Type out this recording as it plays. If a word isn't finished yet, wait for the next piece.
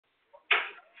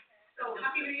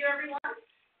afternoon to you, everyone.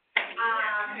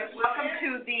 Welcome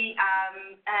to the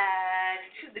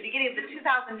beginning of the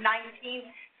 2019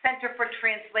 Center for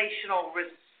Translational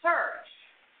Research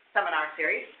seminar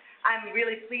series. I'm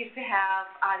really pleased to have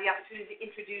the opportunity to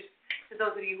introduce to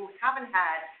those of you who haven't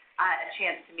had a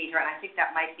chance to meet her, and I think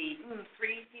that might be 3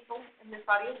 people in this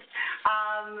audience.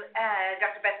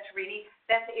 Dr. Beth Tarini.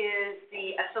 Beth is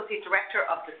the Associate Director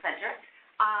of the Center.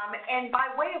 And by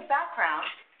way of background,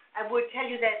 I would tell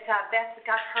you that Beth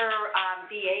got her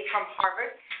BA from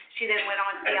Harvard. She then went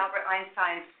on to the Albert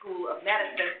Einstein School of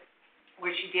Medicine,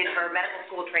 where she did her medical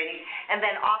school training, and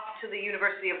then off to the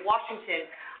University of Washington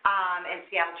and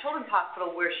Seattle Children's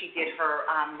Hospital, where she did her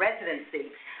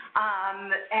residency.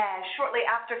 And shortly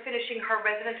after finishing her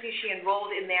residency, she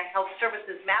enrolled in their Health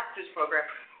Services Master's Program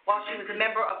while she was a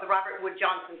member of the Robert Wood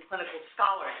Johnson Clinical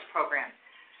Scholars Program.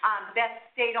 Beth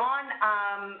stayed on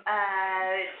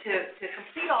to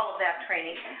complete all of that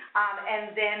training,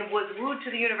 and then was wooed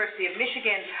to the University of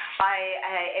Michigan by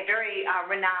a very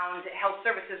renowned health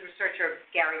services researcher,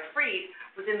 Gary Freed,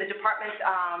 who's in the department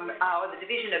or the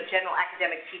Division of General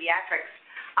Academic Pediatrics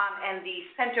and the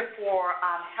Center for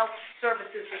Health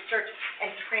Services Research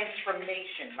and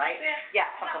Transformation, right? Yeah,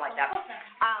 something like that.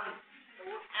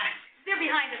 They're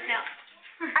behind us now.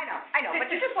 I know, but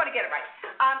you just want to get it right.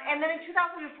 And then in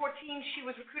 2014, she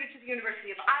was recruited to the University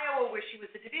of Iowa, where she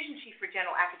was the division chief for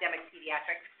general academic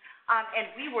pediatrics. And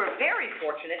we were very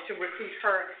fortunate to recruit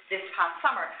her this past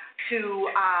summer to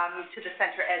the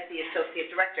center as the associate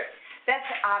director. Beth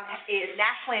is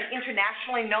nationally and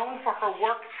internationally known for her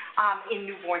work in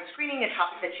newborn screening, a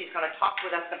topic that she's going to talk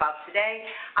with us about today.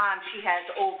 She has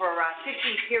over 50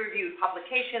 peer-reviewed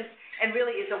publications and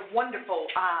really is a wonderful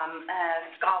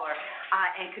scholar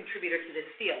and contributor to this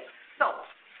field. So,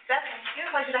 Beth, it's a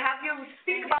pleasure to have you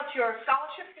speak about your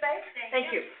scholarship today.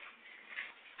 Thank you.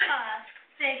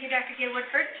 Thank you, Dr. Gail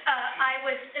Woodford. As I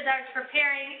was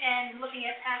preparing and looking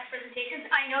at past presentations,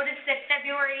 I noticed that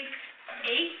February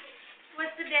 8th was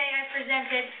the day I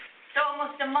presented, so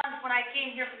almost a month when I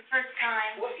came here for the first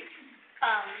time. And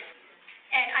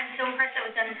I'm so impressed that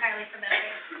was done entirely from memory.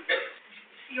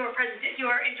 Your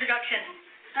introduction.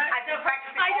 I've been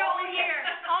practicing all year.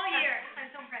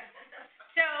 I'm so impressed.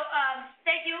 So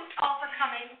thank you all for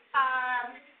coming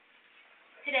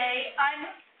today. I'm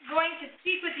going to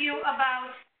speak with you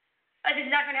about. This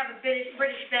is not going to have a British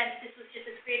bent. This was just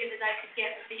as creative as I could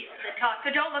get with the talk.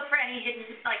 So don't look for any hidden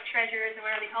treasures or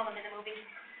whatever they call them in the movie.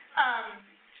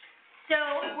 So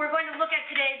we're going to look at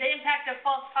today the impact of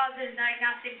false positives and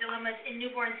diagnostic dilemmas in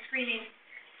newborn screening.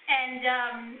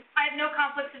 And I have no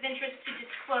conflicts of interest to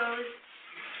disclose.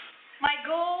 My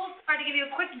goals are to give you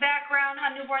a quick background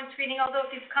on newborn screening, although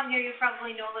if you've come here, you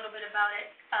probably know a little bit about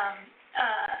it.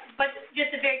 But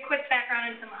just a very quick background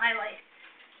and some highlights.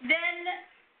 Then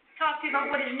talk to you about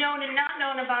what is known and not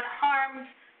known about harms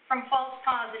from false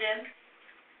positives.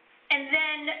 And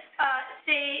then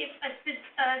save a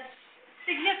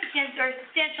significant or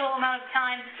substantial amount of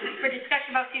time for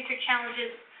discussion about future challenges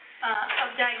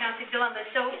of diagnostic dilemmas.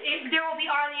 So there will be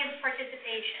audience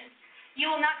participation.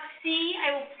 You will not see,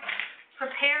 I will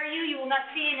prepare you, you will not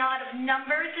see a lot of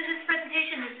numbers in this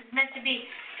presentation. This is meant to be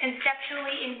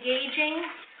conceptually engaging.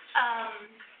 I'm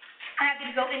happy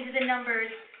to go into the numbers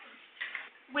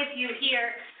with you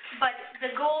here, but the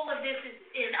goal of this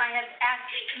is I have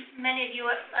asked many of you,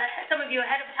 some of you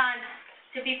ahead of time,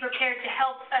 to be prepared to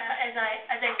help as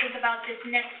I think about this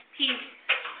next piece,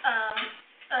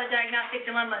 diagnostic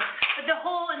dilemmas. But the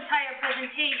whole entire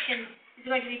presentation is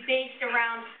going to be based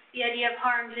around the idea of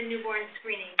harms in newborn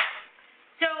screening.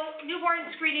 So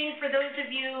newborn screening, for those of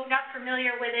you not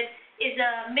familiar with it, is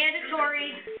a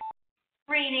mandatory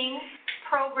screening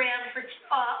program for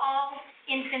all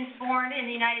infants born in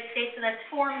the United States. So that's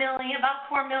about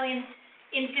 4 million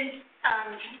infants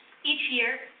each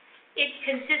year. It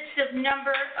consists of a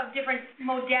number of different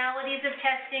modalities of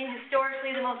testing.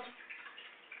 Historically, the most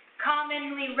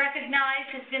commonly recognized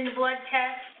has been the blood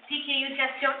test. PKU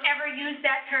test, don't ever use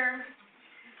that term,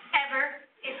 ever.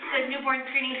 It's the newborn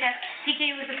screening test.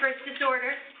 PKU was the first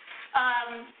disorder.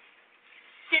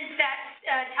 Since that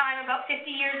time, about 50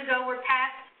 years ago, we're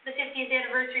past the 50th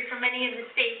anniversary for many of the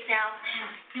states now.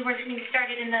 Newborn screening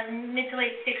started in the mid to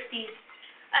late 60s.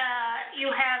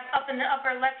 You have up in the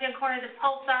upper left-hand corner the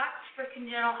pulse ox for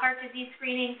congenital heart disease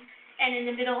screening, and in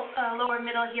the middle, lower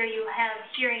middle here, you have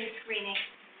hearing screening.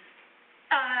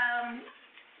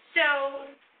 So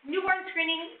newborn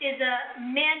screening is a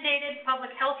mandated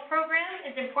public health program.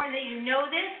 It's important that you know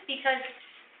this because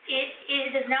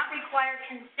it does not require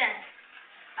consent.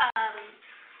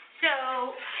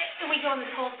 So we go in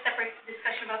this whole separate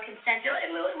discussion about consent.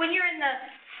 When you're in the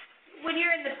when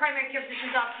you're in the primary care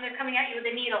physician's office and they're coming at you with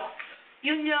a needle,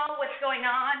 you know what's going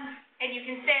on, and you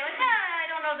can say, like, I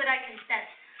don't know that I consent.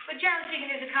 But generally speaking,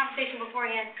 there's a conversation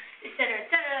beforehand, et cetera, et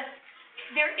cetera.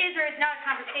 There is or is not a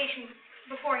conversation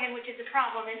beforehand, which is a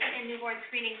problem in newborn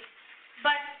screening.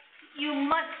 But you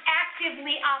must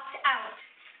actively opt out.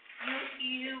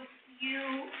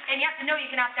 And you have to know you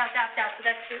can opt out to opt out, so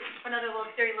that's another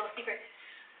very little secret.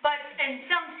 But in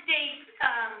some states,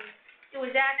 it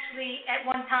was actually at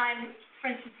one time,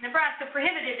 for instance, Nebraska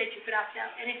prohibited that you could opt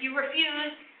out. And if you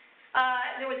refused,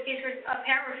 there was a case where a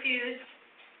parent refused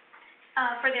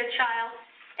for their child,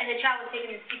 and the child was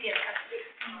taken into CPS custody.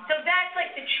 So that's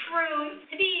like the true,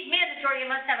 to be mandatory, you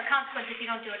must have a consequence if you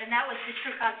don't do it, and that was the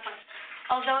true consequence.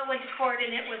 Although it went to court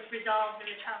and it was resolved and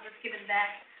the child was given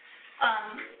back,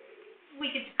 we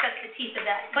could discuss the teeth of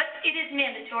that. But it is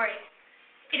mandatory.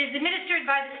 It is administered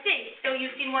by the state. So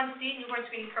you've seen one state newborn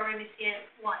screening program, you've seen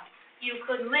one. You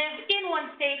could live in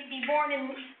one state,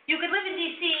 you could live in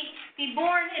D.C., be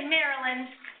born in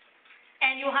Maryland,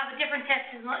 and you'll have a different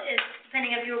test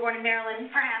depending if you were born in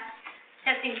Maryland, perhaps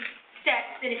testing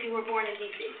set than if you were born in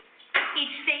D.C.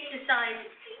 Each state decides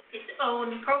its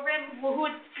own program,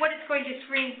 what it's going to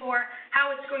screen for,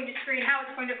 how it's going to screen, how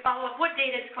it's going to follow up, what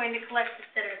data it's going to collect, et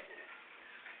cetera, et cetera.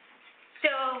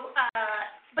 So,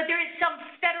 but there is some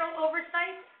federal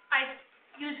oversight. I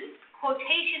use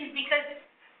quotations because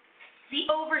the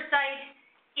oversight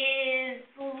is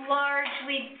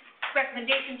largely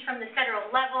recommendations from the federal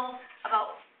level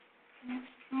about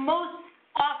most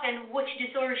often which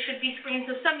disorders should be screened.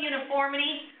 So some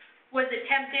uniformity was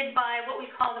attempted by what we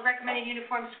call the Recommended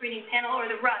Uniform Screening Panel, or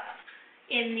the RUS,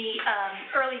 in the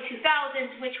early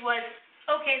 2000s, which was,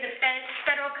 okay, the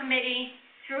federal committee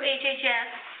through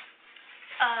HHS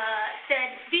said,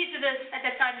 these are at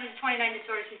that time, these 29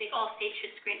 disorders we think all states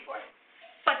should screen for.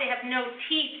 But they have no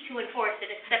teeth to enforce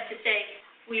it except to say,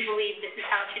 we believe this is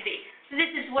how it should be. So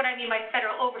this is what I mean by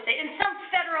federal oversight. And some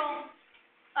federal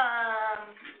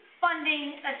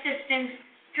funding assistance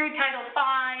through Title V,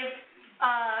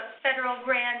 federal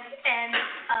grants and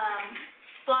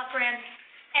block grants,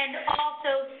 and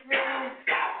also through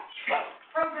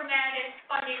programmatic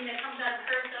funding that comes out of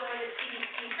HRSA or the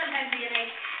CDC, sometimes the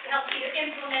NIH, to help you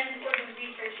implement organ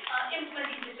research, implement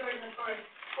these disorders and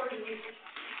organ research.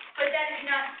 But that is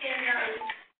not standard.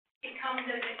 It comes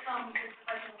as it comes with the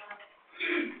question of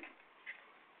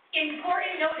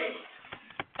important notice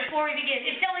before we begin.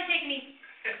 It's only taken me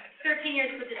 13 years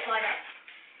to put this slide up.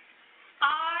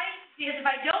 Because if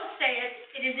I don't say it,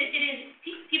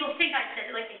 people think I said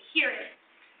it, like they hear it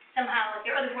somehow, like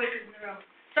there are other voices in the room.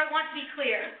 So I want to be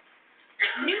clear.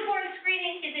 Newborn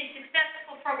screening is a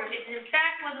successful program. It's in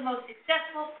fact one of the most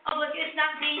successful public, if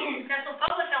not the successful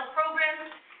public health programs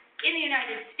in the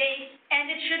United States, and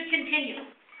it should continue.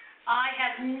 I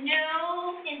have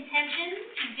no intention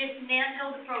to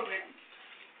dismantle the program.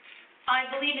 I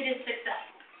believe it is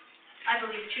successful. I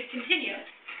believe it should continue.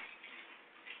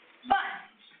 But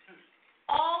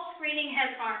all screening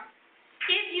has harm.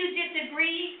 If you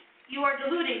disagree, you are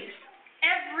deluding yourself.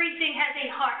 Everything has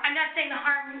a harm. I'm not saying the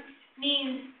harm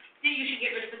means that you should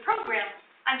get rid of the program.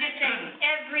 I'm just saying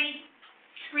every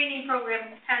screening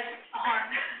program has a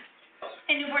harm.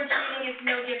 And newborn screening is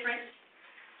no different.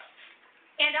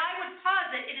 And I would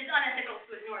posit it is unethical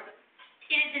to ignore them.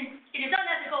 It is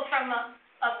unethical from a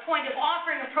point of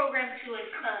offering a program to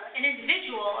an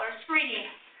individual or a screening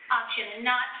option and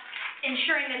not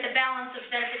ensuring that the balance of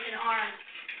benefits and harms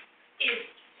is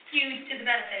skewed to the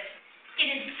benefits. It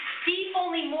is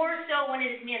only more so when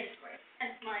it is mandatory.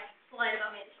 That's my slide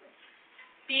about mandatory.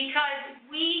 Because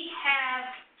we have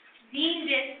deemed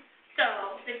it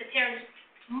so that the parents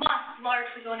must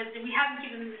largely go into this, and we haven't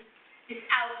given them this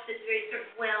out that's very sort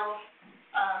of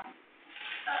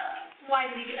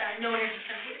widely known as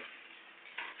disseminated.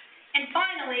 And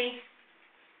finally,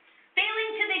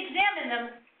 failing to examine them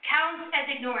counts as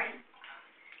ignoring.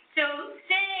 So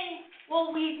saying,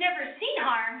 well, we've never seen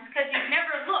harms because you've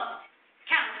never looked,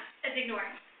 counts as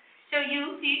ignoring. So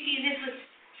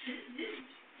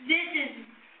this is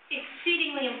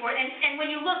exceedingly important. And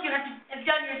when you look, you have to have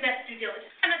done your best due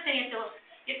diligence. I'm not saying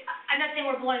I'm not saying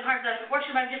we're blowing harms out of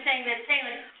proportion, but I'm just saying like,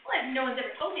 well, no one's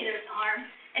ever told me there's a harm,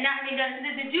 and not having done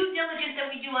the due diligence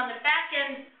that we do on the back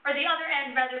end, or the other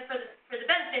end rather, for the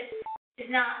benefits,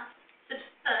 is not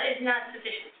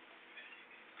sufficient.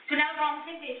 So now we're on the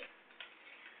same page.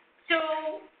 So,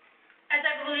 as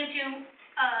I've alluded to,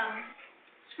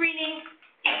 screening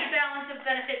is the balance of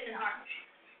benefits and harms.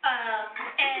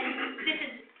 And this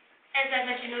is, as I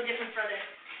mentioned, no different for other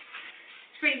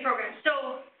screening programs.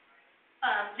 So,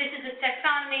 this is a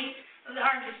taxonomy of the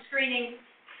harms of screening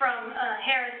from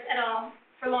Harris et al.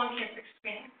 for lung cancer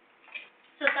screening.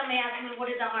 So some may ask me, what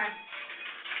is a harm?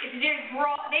 It's very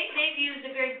broad. They've used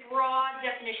a very broad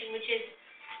definition, which is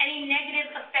any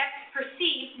negative effect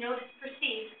perceived, notice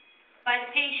perceived, by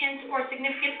the patient or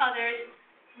significant others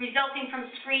resulting from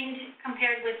screened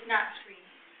compared with not screened.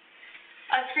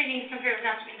 Screening compared with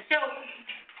not screening. So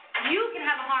you can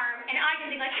have a harm, and I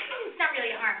can think like, it's not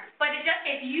really a harm. But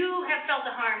if you have felt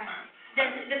a harm,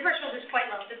 then the threshold is quite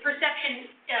low. The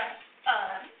perception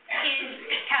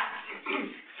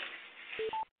counts.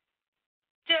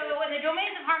 So the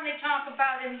domains of harm they talk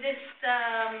about in this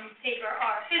paper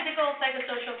are physical,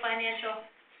 psychosocial, financial,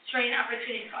 strain,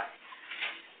 opportunity cost.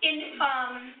 In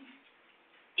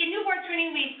newborn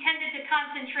screening, we tended to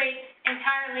concentrate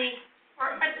entirely,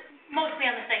 or mostly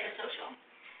on the psychosocial.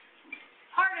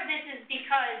 Part of this is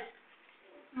because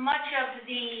much of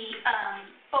the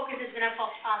focus has been on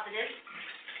false positives,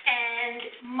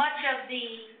 and much of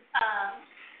the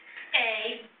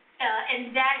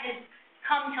and that has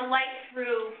come to light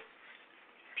through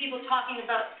people talking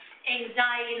about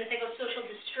anxiety and the psychosocial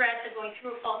distress of going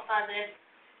through a false positive.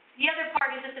 The other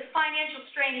part is that the financial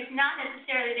strain is not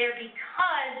necessarily there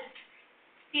because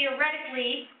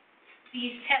theoretically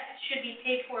these tests should be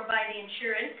paid for by the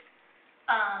insurance,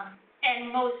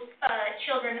 and most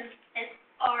children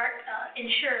are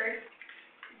insured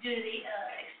due to the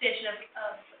expansion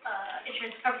of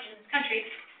insurance coverage in this country.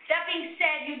 That being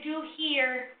said, you do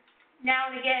hear now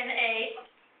and again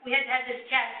we had to have this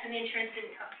test and the insurance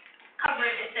didn't cover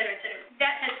it, et cetera, et cetera.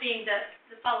 That test being the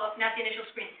follow-up, not the initial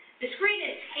screen. The screen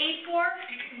is paid for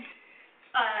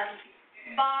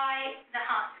by the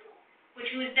hospital,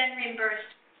 which was then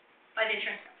reimbursed by the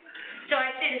insurance company. So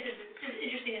I say this is an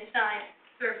interesting aside.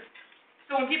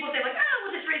 So when people say like,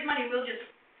 we'll just raise money, we'll just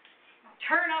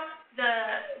turn up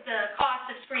the cost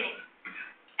of screening.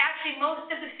 Actually, most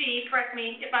of the fee, correct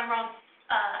me if I'm wrong,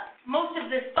 most of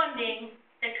the funding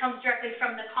that comes directly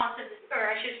from the cost of,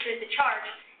 or I should say the charge,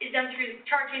 is done through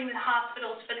charging the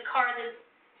hospitals for the car that,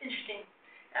 interesting,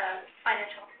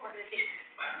 financial organization,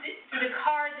 the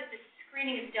car that the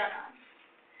screening is done on.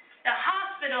 The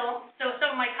hospital, so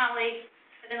some of my colleagues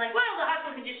have been like, well, the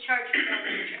hospital can just charge for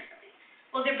the insurance company.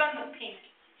 Well, they're bundled payments,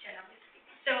 generally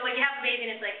speaking. So like you have a baby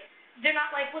and it's like, they're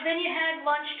not like, well, then you had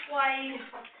lunch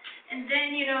twice, and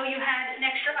then, you had an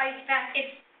extra ice pack.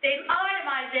 They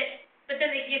itemize it, but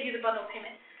then they give you the bundle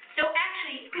payment. So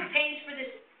actually, who pays for this,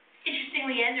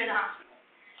 interestingly, ends are the hospital.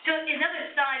 So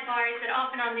another sidebar is that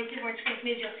often on these newborn screening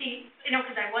committees, you'll see,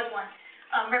 because I was one,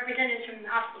 representatives from the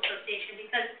Hospital Association,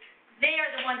 because they are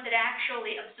the ones that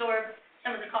actually absorb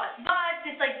some of the costs. But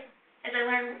it's like, as I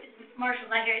learned,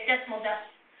 Marshall's not here, decimal dust.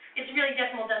 It's really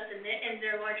decimal dust in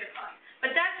their larger costs.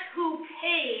 But that's who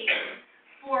pays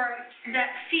for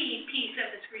that fee piece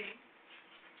of the screening.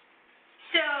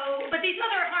 So, but these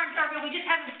other harms are real, we just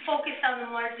haven't focused on them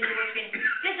largely in the screening.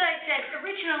 As I said,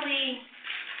 originally,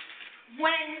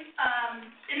 when,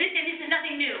 and this is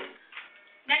nothing new,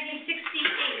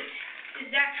 1968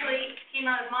 is actually came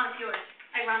out of Montefiore,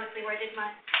 ironically, where I did my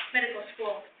medical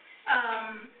school.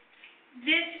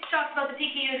 This talks about the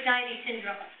PKU anxiety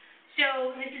syndrome.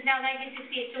 So this is now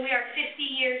 1968, so we are 50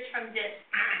 years from this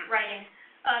writing.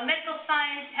 Medical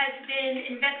science has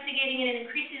been investigating in an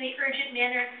increasingly urgent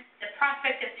manner the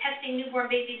prospect of testing newborn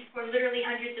babies for literally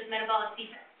hundreds of metabolic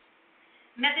defects.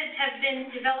 Methods have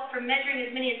been developed for measuring as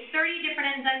many as 30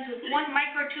 different enzymes with one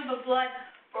microtube of blood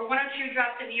or 1 or 2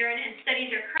 drops of urine, and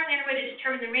studies are currently underway to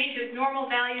determine the range of normal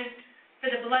values for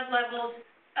the blood levels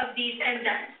of these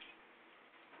enzymes.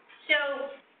 So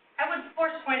I would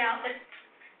force point out that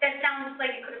that sounds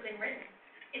like it could have been written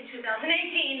in 2018.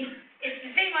 It's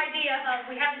the same idea of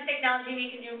we have the technology, we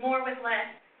can do more with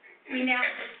less. We now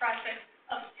have this prospect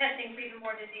of testing for even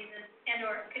more diseases and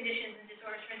or conditions and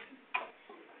disorders, for instance.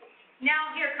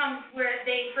 Now here comes where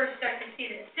they first start to see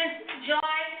this. Since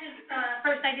July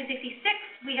 1st,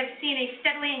 1966, we have seen a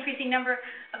steadily increasing number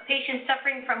of patients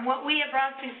suffering from what we at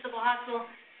Broad Springs Civil Hospital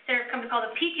have come to call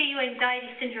the PKU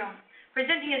anxiety syndrome,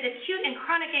 presenting as acute and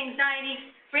chronic anxiety,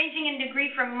 ranging in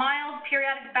degree from mild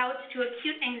periodic bouts to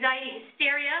acute anxiety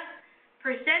hysteria.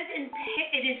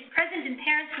 It is present in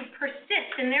parents who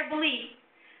persist in their belief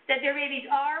that their babies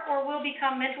are or will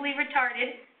become mentally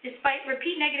retarded, despite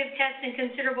repeat negative tests and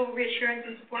considerable reassurance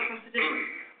and support from physicians.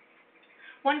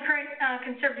 One current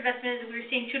conservative estimate is we're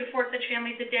seeing 2 to 4 such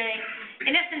families a day.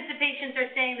 In essence, the patients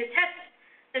are saying the test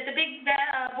that the big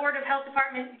Board of Health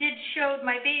Department did showed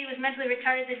my baby was mentally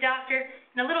retarded. The doctor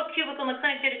in a little cubicle in the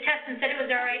clinic did a test and said it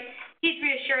was all right. He's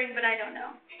reassuring, but I don't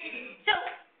know. So,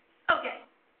 okay.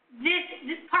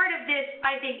 This part of this,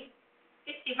 I think,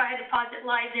 if I had to pause it,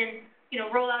 lies in,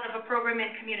 rollout of a program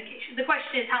and communication. The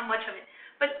question is how much of it.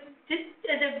 But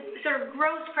as a sort of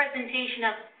gross presentation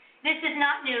of, this is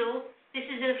not new, this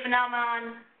is a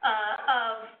phenomenon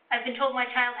of, I've been told my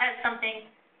child has something,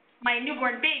 my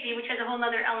newborn baby, which has a whole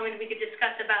other element we could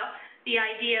discuss about the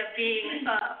idea of being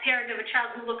a parent of a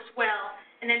child who looks well,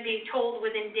 and then being told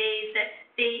within days that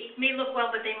they may look well,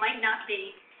 but they might not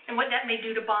be, and what that may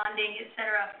do to bonding, et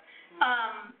cetera.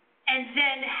 And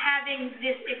then having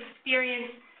this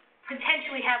experience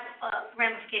potentially have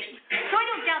ramifications. So I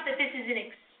don't doubt that this is an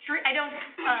extreme,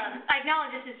 I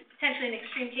acknowledge this is potentially an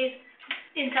extreme case,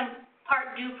 in some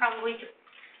part due probably to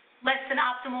less than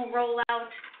optimal rollout,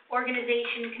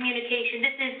 organization, communication.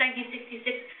 This is 1966.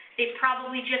 They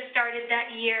probably just started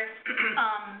that year.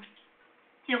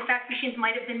 Fax machines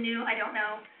might have been new. I don't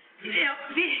know.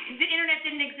 The internet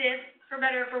didn't exist, for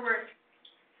better or for worse.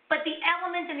 But the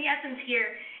element and the essence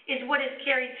here is what is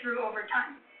carried through over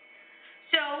time.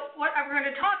 So what we're going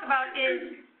to talk about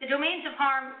is the domains of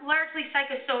harm, largely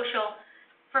psychosocial,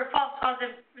 for false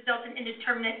positive results in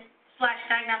indeterminate /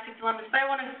 diagnostic dilemmas. But I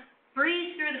want to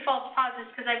breeze through the false positives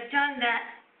because I've done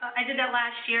that. I did that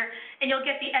last year, and you'll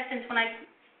get the essence when I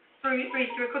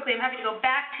breeze through it quickly. I'm happy to go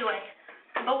back to it.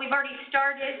 But we've already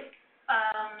started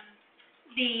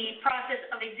the process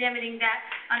of examining that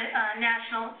on a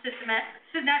national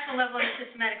level in a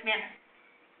systematic manner.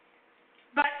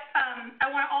 But I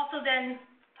want to also then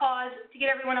pause to get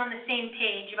everyone on the same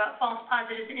page about false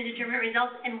positives and indeterminate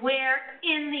results and where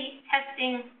in the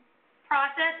testing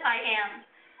process I am.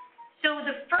 So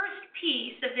the first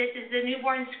piece of this is the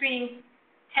newborn screening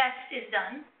test is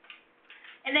done.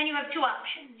 And then you have two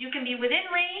options. You can be within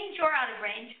range or out of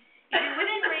range. If you're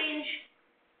within range,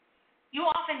 you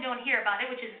often don't hear about it,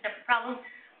 which is a separate problem,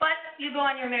 but you go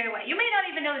on your merry way. You may not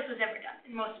even know this was ever done.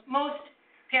 And most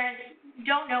parents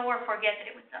don't know or forget that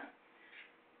it was done.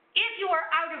 If you are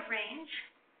out of range,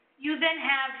 you then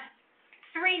have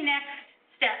three next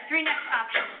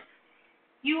options.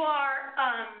 You are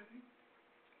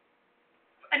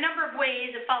a number of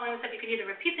ways of following this up. You can either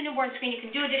repeat the newborn screen, you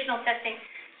can do additional testing.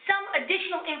 Some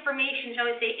additional information,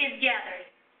 shall we say, is gathered,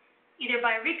 either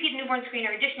by a repeat newborn screen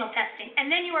or additional testing,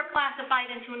 and then you are classified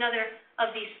into another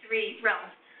of these three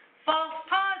realms. False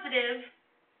positive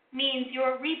means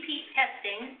your repeat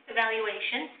testing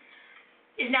evaluation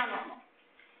is now normal.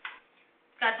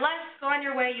 God bless, go on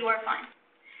your way, you are fine.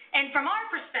 And from our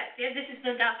perspective, this is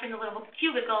the doctor in the little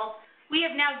cubicle, we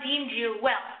have now deemed you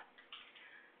well.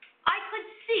 I could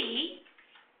see,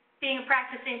 being a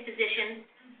practicing physician,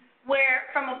 where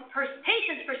from a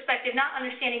patient's perspective, not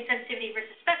understanding sensitivity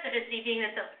versus specificity, being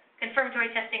that the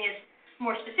confirmatory testing is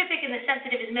more specific and the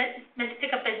sensitive is meant to pick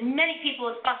up as many people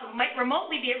as possible, might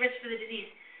remotely be at risk for the disease,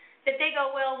 that they go,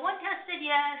 well, one test said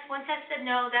yes, one test said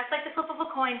no, that's like the flip of a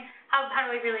coin, how do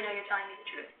I really know you're telling me the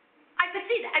truth? I could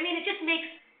see that. I mean, it just makes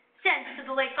sense to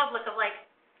the lay public of like,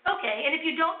 okay, and if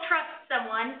you don't trust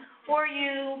someone, or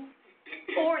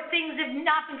things have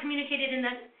not been communicated in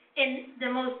the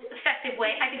most effective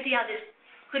way, I can see how this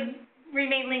could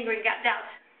remain lingering doubts.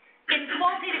 In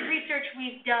qualitative research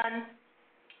we've done,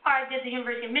 or I did at the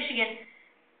University of Michigan,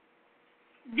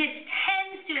 this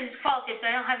tends to, it's qualitative, so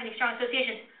I don't have any strong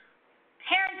associations.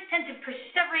 Parents tend to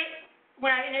perseverate,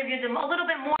 when I interview them, a little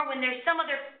bit more when there's some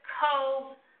other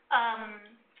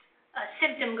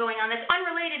symptom going on that's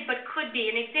unrelated but could be.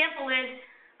 An example is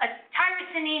a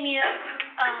tyrosinemia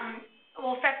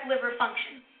will affect liver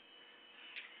function.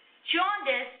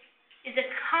 Jaundice is a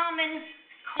common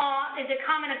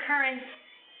occurrence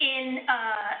in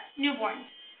newborns.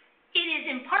 It is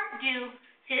in part due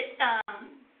to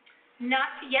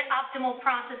not yet optimal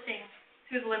processing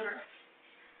through the liver.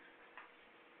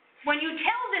 When you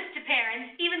tell this to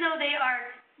parents, even though they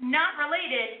are not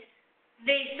related,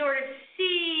 they sort of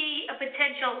see a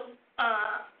potential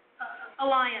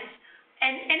alliance.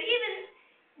 And even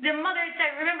the mother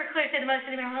said, I remember clearly said the mother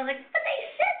said to me, I was like, but they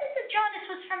said that the jaundice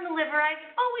was from the liver.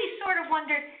 I've always sort of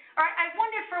wondered, or I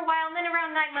wondered for a while, and then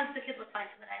around 9 months the kid looked fine,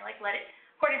 so then I let it,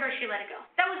 according to her, she let it go.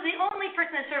 That was the only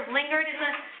person that sort of lingered in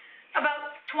the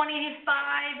about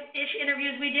 25-ish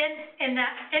interviews we did, and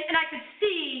I could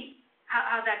see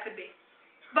how that could be.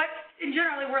 But in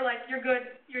generally, we're like, you're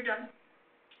good, you're done.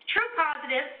 True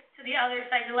positive, to the other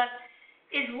side to the left,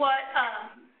 is what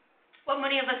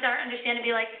many of us understand to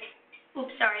be like,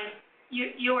 oops, sorry,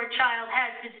 your child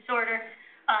has the disorder.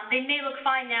 They may look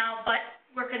fine now, but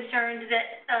we're concerned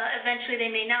that eventually they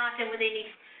may not, and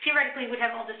theoretically would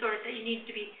have all disorders that you need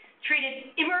to be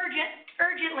treated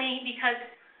urgently because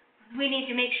we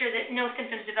need to make sure that no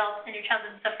symptoms develop and your child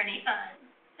doesn't suffer any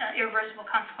irreversible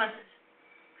consequences.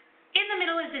 In the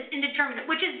middle is this indeterminate,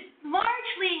 which has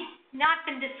largely not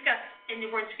been discussed in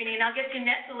newborn screening, and I'll get to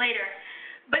that later.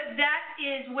 But that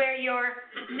is where you're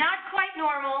not quite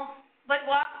normal, but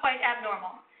quite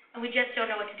abnormal. And we just don't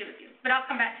know what to do with you. But I'll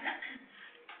come back to that.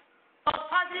 False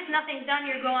positive, nothing's done,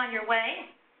 you go on your way.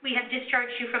 We have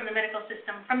discharged you from the medical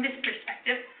system from this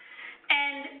perspective.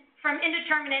 And from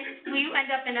indeterminate, we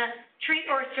end up in a treat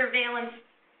or surveillance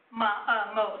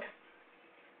mode.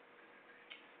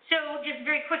 So just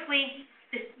very quickly,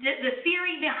 the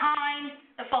theory behind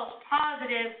the false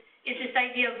positive is this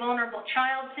idea of vulnerable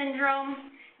child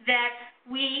syndrome, that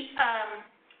we,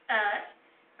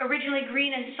 originally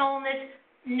Green and Solnit,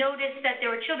 noticed that there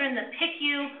were children in the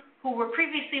PICU who were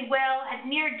previously well, had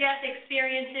near-death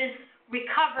experiences,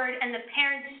 recovered, and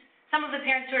some of the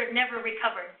parents sort of never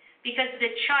recovered because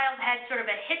the child had sort of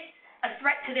a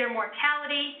threat to their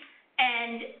mortality,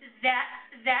 and that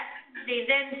they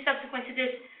then, subsequent to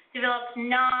this, developed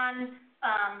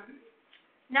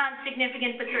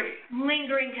non-significant but sort of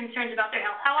lingering concerns about their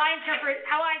health. How I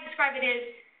describe it is,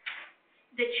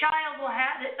 a child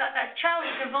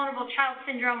with a vulnerable child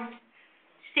syndrome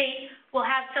state will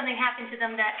have something happen to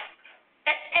them that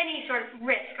any sort of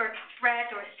risk or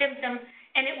threat or symptom,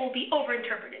 and it will be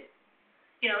overinterpreted.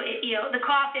 The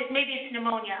cough is maybe it's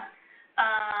pneumonia.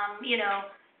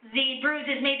 The bruise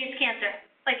is maybe it's cancer.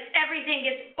 Like everything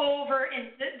gets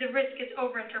the risk gets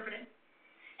overinterpreted,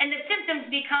 and the symptoms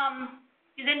become.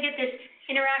 You then get this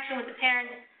interaction with the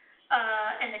parent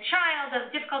and the child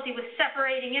of difficulty with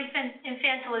separating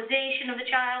infantilization of the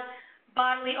child,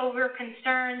 bodily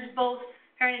concerns, both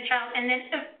parent and child, and then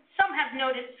some have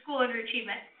noted school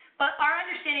underachievement. But our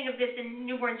understanding of this in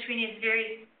newborn screening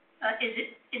is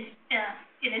in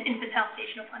an infantile stage,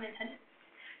 no pun intended.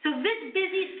 So this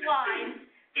busy slide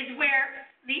is where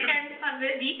the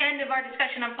end of our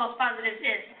discussion on false positives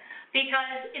is,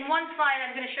 because in one slide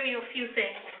I'm going to show you a few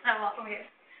things. I'll walk over here.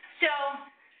 So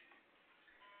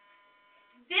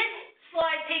this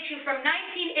slide takes you from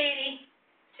 1980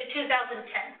 to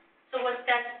 2010. So what's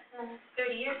that?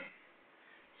 30 years.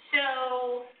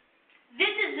 So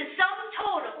this is the sum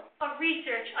total of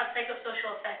research on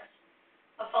psychosocial effects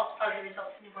of false positive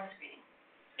results in newborn screening.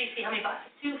 So you see how many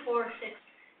boxes? 2, 4, 6, 8, 9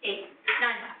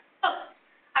 boxes. Oh,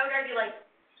 I would argue like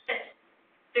this.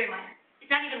 Very minor. It's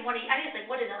not even one. I think it's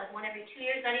like, what is that? Like one every 2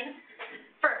 years? Not even.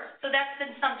 First. So that's the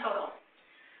sum total.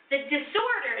 The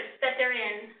disorders that they're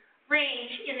in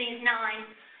range in these 9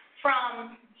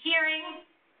 from hearing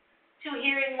to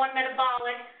hearing, 1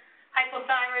 metabolic,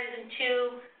 hypothyroidism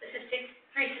 2,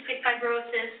 3 cystic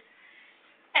fibrosis,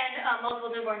 and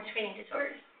multiple newborn screening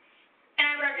disorders. And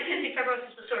I would argue cystic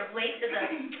fibrosis was sort of late to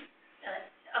the,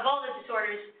 of all the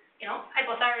disorders,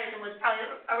 hypothyroidism was probably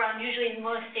around, usually in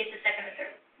most states, the second or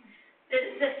third.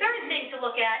 The third thing to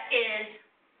look at is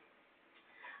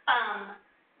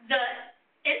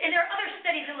and there are other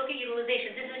studies that look at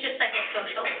utilization. This is just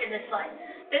psychosocial in this slide.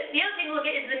 The other thing to look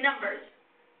at is the numbers.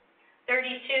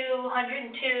 32,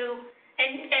 102,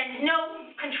 and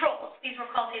no controls. These were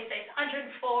qualitative studies.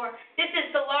 104. This is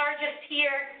the largest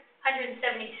here,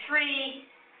 173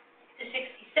 to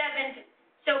 67.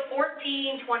 So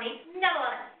 14, 20, not a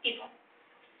lot of people.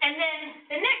 And then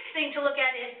the next thing to look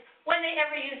at is when they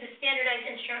ever use a standardized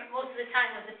instrument, most of the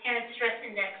time was the parent stress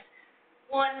index.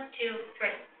 1, 2, 3.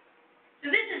 So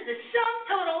this is the sum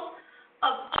total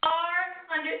of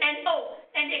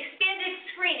and expanded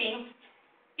screening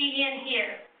begin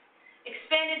here.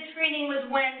 Expanded screening was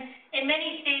when, in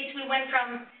many states, we went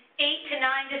from 8 to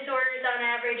 9 disorders on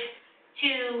average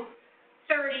to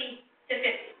 30 to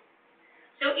 50.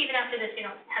 So even after this, you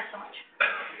don't have so much.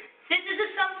 This is the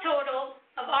sum total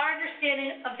of our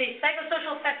understanding of the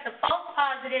psychosocial effects of false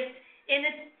positives in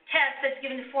a test that's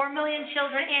given to 4 million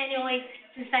children annually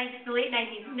since the mid to late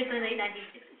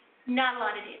 1960s. Not a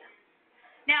lot of data.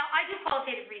 Now, I do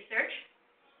qualitative research.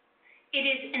 It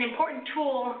is an important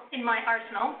tool in my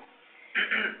arsenal.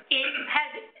 It has,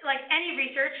 like any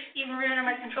research, even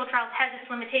randomized controlled trials, has its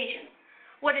limitations.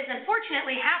 What has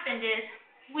unfortunately happened is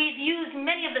we've used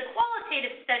many of the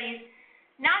qualitative studies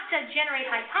not to generate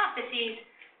hypotheses,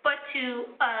 but to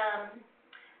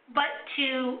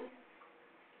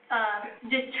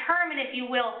determine, if you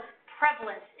will,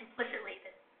 prevalence implicitly.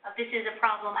 This is a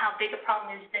problem. How big a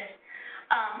problem is this?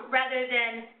 Rather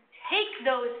than take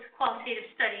those qualitative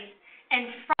studies and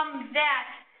from that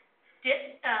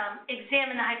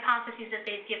examine the hypotheses that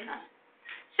they've given us.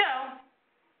 So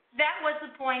that was the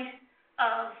point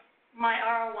of my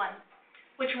R01,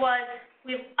 which was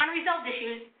we have unresolved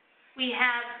issues. We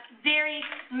have very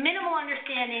minimal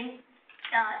understanding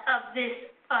of this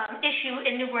issue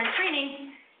in newborn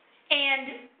screening, and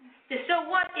the so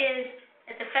what is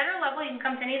at the federal level. You can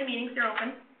come to any of the meetings; they're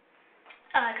open.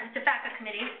 It's a FACA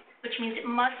committee, which means it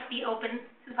must be open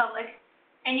to the public.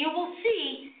 And you will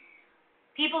see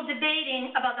people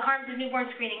debating about the harms of newborn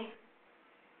screening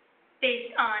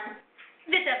based on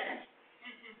this evidence.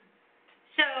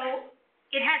 So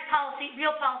it has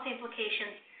real policy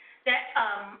implications that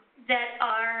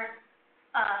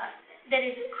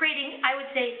is creating, I would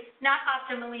say, not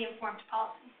optimally informed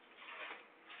policy.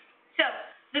 So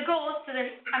the goal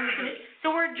is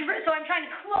I'm trying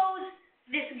to close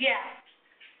this gap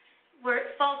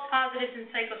where false positives and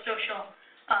psychosocial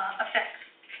effects.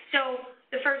 So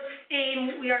the first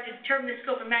aim, we are to determine the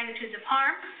scope and magnitudes of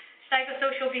harm,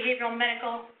 psychosocial, behavioral,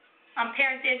 medical,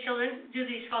 parents and children due to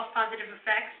these false positive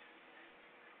effects.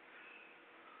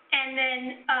 And then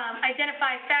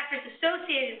identify factors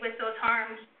associated with those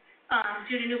harms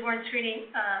due to newborn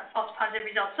screening false positive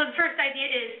results. So the first idea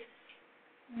is,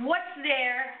 what's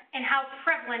there and how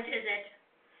prevalent is it?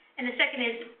 And the second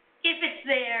is, if it's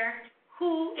there,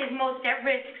 who is most at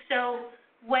risk? So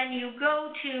when you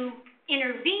go to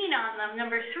intervene on them,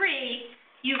 number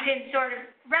 3, you can sort of,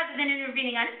 rather than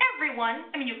intervening on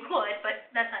everyone, I mean, you could, but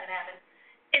that's not going to happen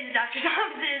in the doctor's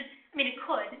offices. I mean, it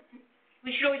could.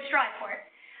 We should always strive for it.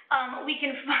 We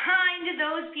can find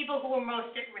those people who are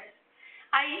most at risk.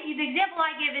 The example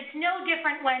I give, it's no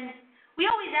different when we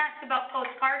always ask about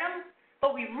postpartum,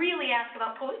 but we really ask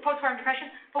about postpartum depression,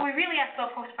 but we really ask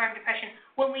about postpartum depression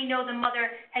when we know the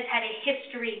mother has had a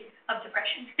history of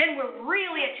depression. Then we're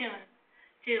really attuned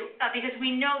to, because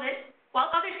we know that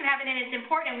while others can have it and it's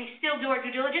important and we still do our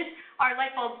due diligence, our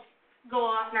light bulbs go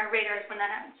off in our radars when that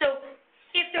happens. So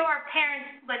if there are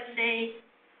parents, let's say,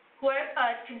 who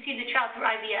conceived a child through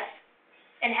IVF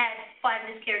and had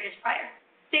 5 miscarriages prior,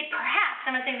 they perhaps,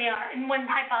 I'm not saying they are, and one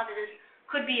hypothesis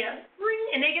could be a ring,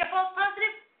 and they get a false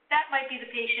positive, that might be the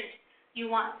patient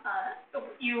you want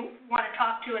to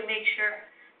talk to and make sure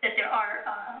that there are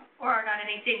or are not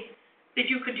anything that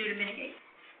you could do to mitigate.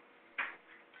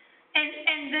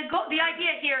 And the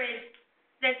idea here is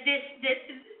that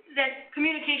that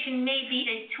communication may be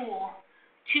a tool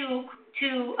to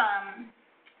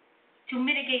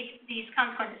mitigate these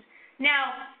consequences.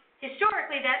 Now,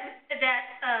 historically, that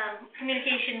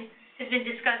communication has been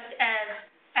discussed as,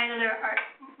 I know there are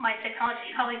my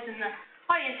psychology colleagues in the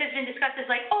audience, has been discussed as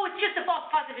like, oh, it's just a false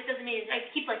positive. It doesn't mean I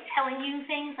keep like telling you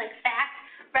things like facts,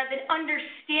 rather than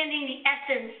understanding the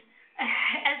essence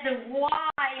as to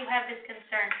why you have this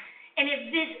concern. And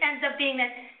if this ends up being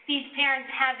that these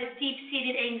parents have this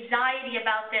deep-seated anxiety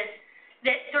about this,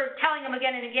 that sort of telling them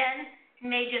again and again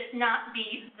may just not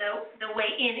be the way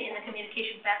in the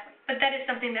communication pathway. But that is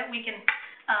something that we can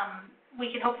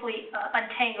hopefully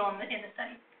untangle in the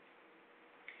study.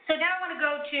 So now I want to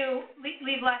go to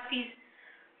leave last piece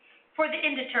for the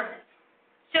indeterminates.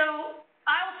 So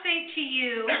I'll say to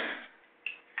you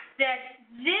that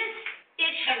this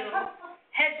issue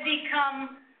has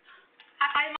become,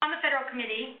 I'm on the federal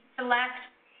committee for the last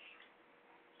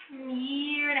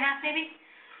year and a half maybe.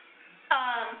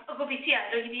 It'll be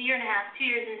a year and a half, 2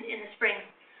 years in the spring.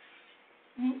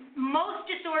 Most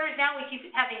disorders now we keep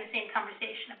having the same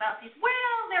conversation about these.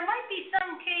 Well, there might be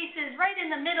some cases right in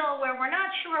the middle where we're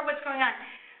not sure what's going on.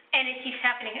 And it keeps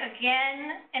happening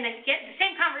again and again. The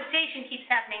same conversation keeps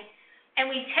happening. And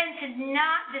we tend to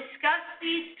not discuss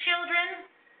these children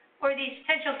or these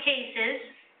potential cases.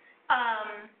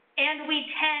 And we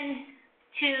tend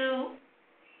to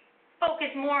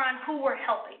focus more on who we're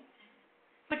helping,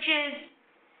 which is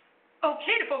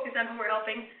okay to focus on who we're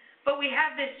helping, but we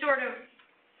have this sort of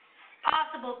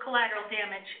possible collateral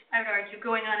damage, I would argue,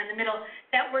 going on in the middle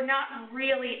that we're not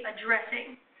really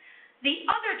addressing. The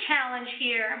other challenge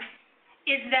here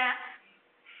is that,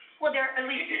 well, there are at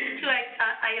least 2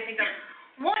 I think of.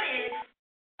 One is,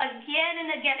 again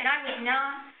and again, and I was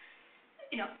not,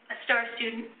 a star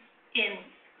student in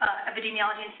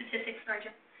epidemiology and statistics,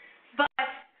 but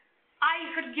I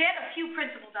could get a few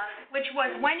principles out of it, which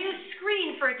was when you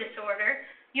screen for a disorder,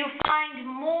 you find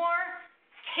more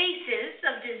cases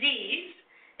of disease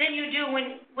than you do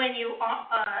when you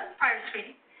prior to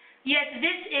screening. Yet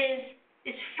this is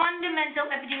this fundamental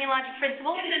epidemiologic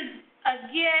principle.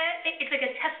 Again, it's like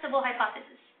a testable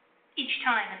hypothesis each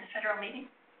time in the federal meeting.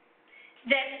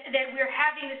 That we're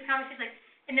having this conversation,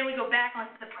 and then we go back on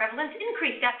the prevalence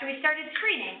increased after we started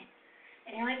screening.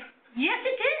 And you're like, yes,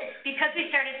 it did, because we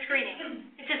started screening.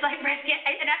 It's just like breast cancer,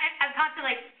 and I'm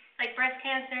constantly like breast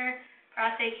cancer,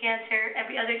 prostate cancer,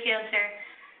 every other cancer,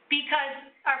 because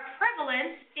our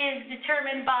prevalence is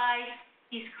determined by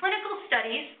these clinical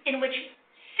studies in which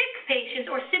sick patients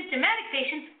or symptomatic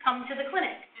patients come to the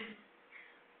clinic.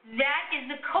 That is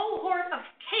the cohort of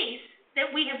case that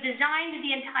we have designed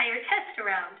the entire test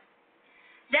around.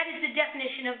 That is the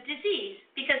definition of disease,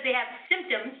 because they have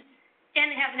symptoms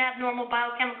and they have an abnormal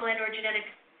biochemical and/or genetic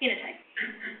phenotype.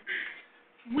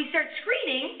 We start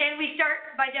screening, and we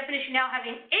start, by definition, now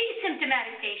having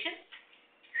asymptomatic patients.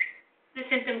 The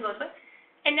symptom goes with.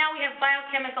 And now we have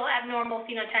biochemical abnormal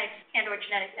phenotypes and/or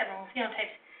genetic abnormal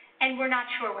phenotypes, and we're not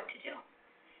sure what to do.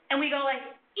 And we go like,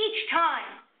 each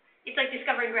time, it's like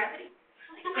discovering gravity.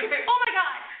 Like, oh my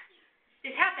God,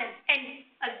 this happened. And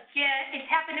again, it's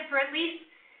happened for at least,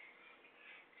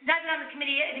 since I've been on the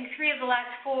committee, I think 3 of the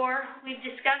last 4 we've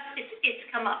discussed, it's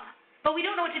come up. But we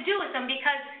don't know what to do with them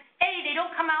because, A, they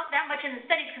don't come out that much in the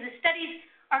studies because the studies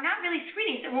are not really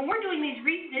screenings. And when we're doing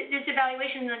this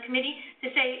evaluation in the committee to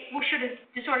say, well, should a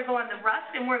disorder go on the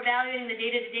RUSP, and we're evaluating the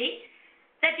data to date,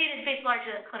 that data is based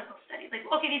largely on clinical studies. Like,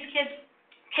 okay, these kids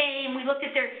came, we looked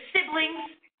at their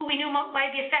siblings who we knew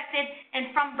might be affected,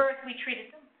 and from birth we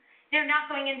treated them. They're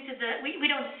not going into the, we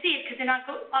don't see it because they're not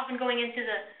often going into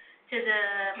to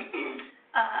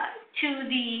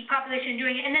the population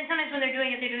doing it. And then sometimes when they're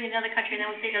doing it in another country, and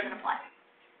then we say it doesn't apply.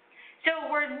 So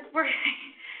we're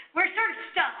sort of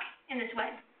stuck in this way.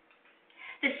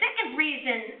 The second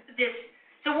reason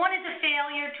so one is a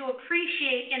failure to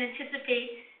appreciate and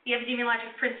anticipate the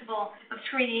epidemiologic principle of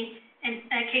screening and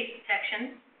case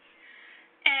detection,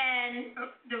 and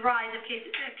the rise of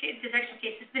detection of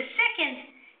cases. The second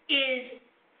is,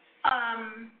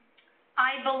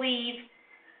 I believe,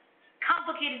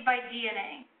 complicated by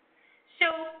DNA. So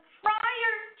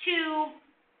prior to,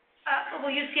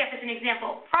 we'll use CF as an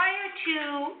example. Prior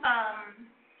to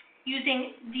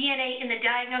using DNA in the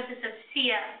diagnosis of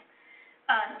CF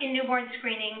in newborn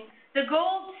screening, the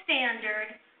gold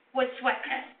standard was sweat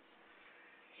tests.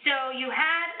 So you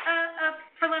had a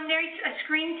preliminary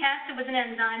screen test. It was an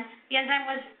enzyme. The enzyme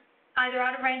was either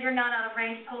out of range or not out of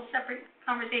range. Whole separate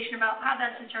conversation about how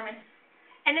that's determined.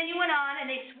 And then you went on and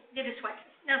they did a sweat test.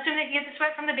 Now, assuming they could get the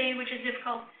sweat from the baby, which is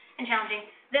difficult and challenging,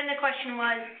 then the question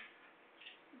was,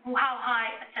 how high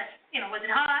a test? Was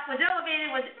it hot? Was it elevated?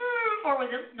 Was it or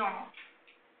was it normal?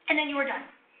 And then you were done.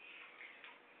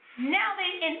 Now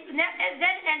then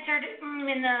entered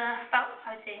in the about,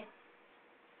 I would say,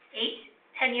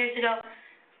 8-10 years ago,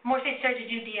 more states started to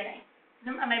do DNA.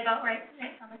 Am I about right?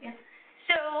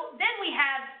 So then we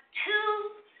have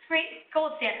 2 great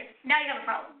gold standards. Now you have a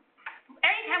problem.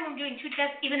 Anytime I'm doing 2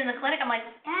 tests, even in the clinic, I'm like,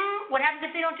 what happens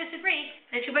if they don't disagree?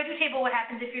 The 2x2 table, what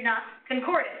happens if you're not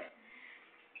concordant?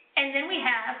 And then we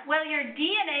have, well, your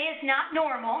DNA is not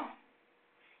normal,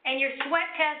 and your sweat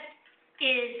test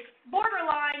is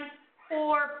borderline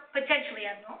or potentially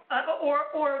abnormal,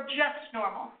 or just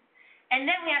normal. And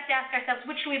then we have to ask ourselves,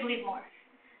 which do we believe more,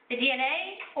 the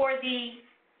DNA or the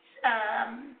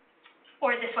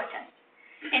sweat test?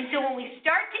 And so when we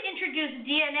start to introduce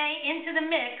DNA into the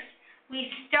mix, we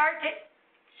start to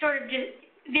sort of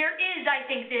there is, I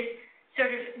think, this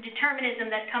sort of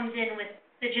determinism that comes in with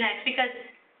the genetics because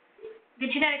the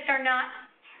genetics are not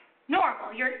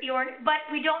normal. But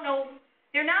we don't know.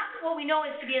 They're not what we know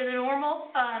is to be the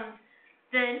normal,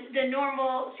 the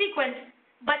normal sequence.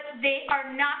 But they are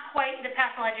not quite the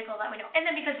pathological that we know. And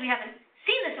then because we haven't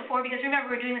seen this before, because remember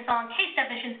we're doing this all in case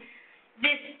definitions,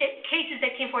 cases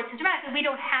that came forward symptomatic, we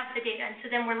don't have the data, and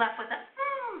so then we're left with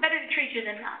better to treat you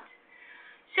than not.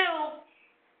 So,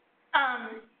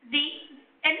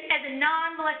 and as a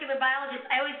non-molecular biologist,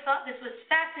 I always thought this was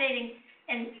fascinating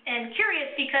and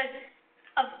curious because,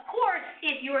 of course,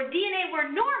 if your DNA were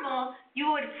normal, you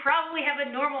would probably have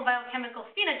a normal biochemical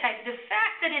phenotype. The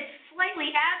fact that it's slightly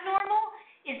abnormal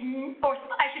or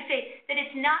I should say that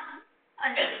it's not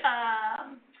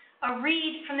a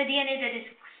read from the DNA that is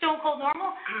stone cold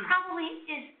normal, probably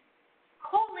is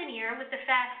collinear with the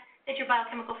fact that your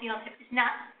biochemical phenotype is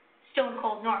not stone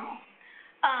cold normal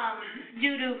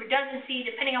due to redundancy,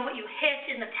 depending on what you hit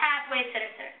in the pathway, et cetera,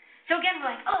 et cetera. So again, we're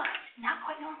like, it's not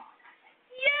quite normal.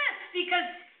 Yes, because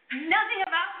nothing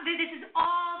about this is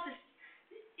all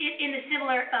in the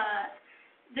similar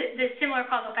similar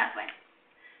causal pathway.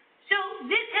 So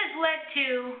this has led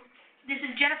to, this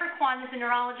is Jennifer Kwan, who's a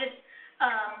neurologist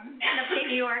in upstate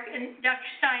New York, and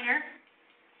Dr. Steiner,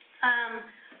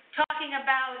 talking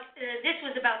about, this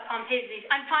was about Pompe disease.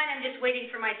 I'm fine, I'm just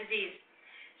waiting for my disease.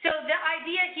 So the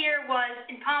idea here was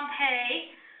in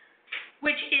Pompe,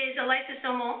 which is a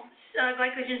lysosomal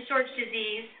glycogen storage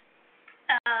disease,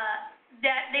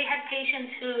 that they had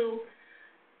patients who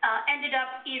ended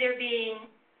up either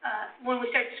being, when we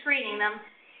started screening them,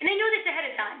 and they knew this ahead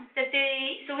of time, so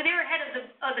they were ahead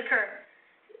of the curve,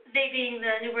 they being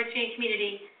the newborn screening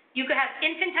community. You could have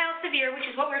infantile severe, which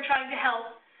is what we're trying to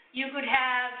help. You could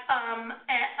have,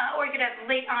 or you could have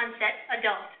late onset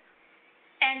adult.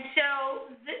 And so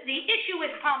the issue with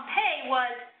Pompe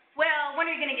was, well, when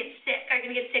are you going to get sick? Are you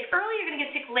going to get sick early or are you going to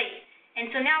get sick late? And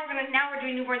so now we're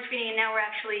doing newborn screening, and now we're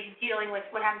actually dealing with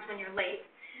what happens when you're late.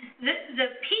 The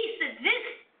piece that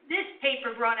this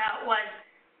paper brought out was,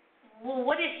 well,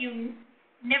 what if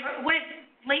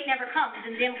late never comes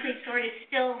and the Damocles sword is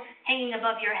still hanging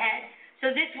above your head?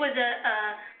 So this was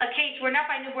a case where not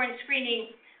by newborn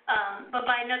screening, but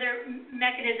by another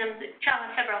mechanism, the child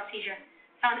had febrile seizure,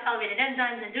 found elevated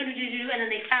enzymes and and then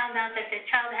they found out that the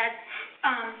child had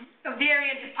a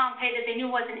variant of Pompe that they knew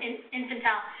wasn't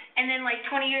infantile. And then like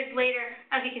 20 years later,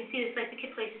 as you can see, this like the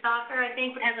kid plays soccer, I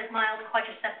think, but has like mild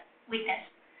quadriceps weakness,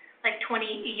 like 20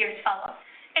 years follow-up,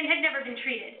 and had never been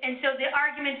treated. And so the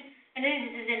argument, and this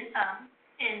is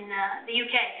in the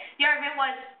UK, the argument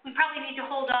was we probably need to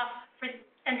hold off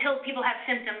until people have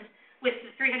symptoms with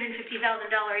the $350,000 a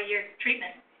year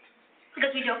treatment, because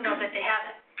we don't know that they have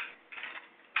it.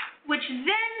 Which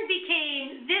then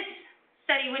became this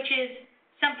study, which is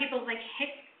some people like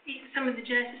hit some of the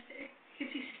geneticists, you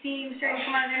see steam starting to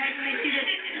come out of their head when they see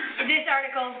this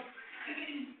article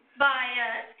by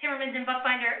Timmermans and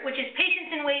Buckbinder, which is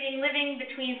Patients in Waiting, Living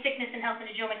Between Sickness and Health in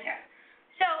a Genomics Era.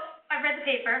 So I've read the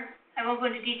paper. I won't go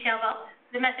into detail about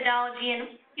the methodology and,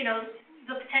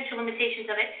 the potential limitations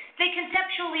of it. They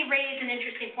conceptually raise an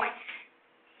interesting point.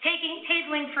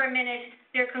 Tabling for a minute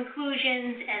their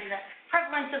conclusions and the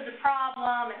prevalence of the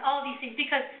problem and all these things,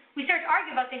 because we start to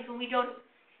argue about things when we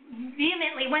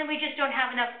just don't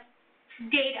have enough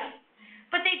data.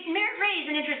 But they raise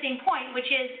an interesting point, which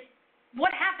is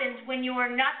what happens when you are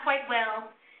not quite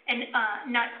well and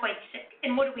not quite sick,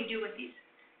 and what do we do with these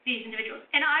individuals?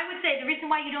 And I would say the reason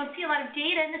why you don't see a lot of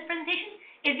data in this presentation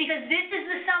is because this is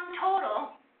the sum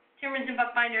total, Timmermans and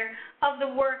Buckbinder, of the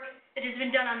work that has been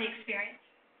done on the experience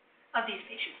of these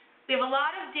patients. We have a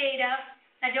lot of data,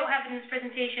 I don't have it in this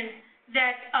presentation,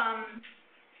 that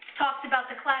talks about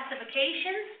the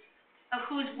classifications of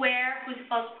who's where, who's a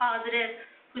false positive,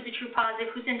 who's a true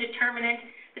positive, who's indeterminate.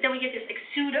 But then we get this like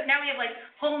now we have like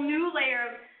whole new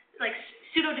layer of like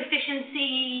pseudo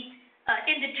deficiency,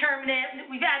 indeterminate.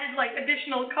 We've added like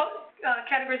additional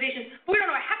categorizations. But we don't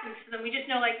know what happens to them. We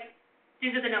just know like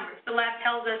these are the numbers. The lab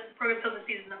tells us, the program tells us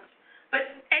these are the numbers.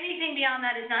 But anything beyond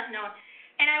that is not known.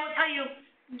 And I will tell you,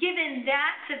 given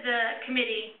that to the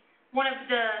committee, one of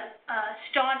the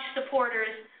staunch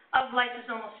supporters of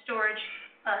lysosomal storage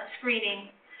screening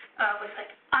was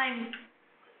like,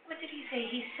 what did he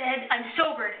say? He said, I'm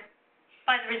sobered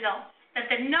by the results, that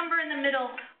the number in the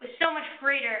middle was so much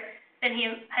greater than he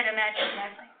had imagined. And I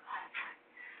was like,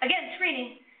 again,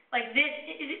 screening, like this,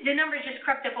 the numbers just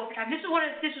crept up over time. This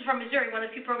was from Missouri, one of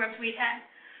the few programs we'd had.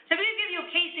 So I'm going to give you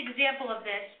a case example of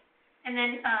this, and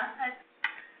then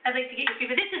I'd like to get your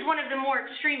feedback. This is one of the more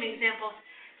extreme examples.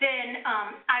 Then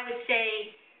I would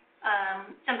say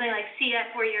something like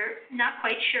CF, where you're not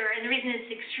quite sure. And the reason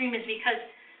it's extreme is because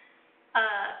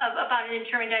about an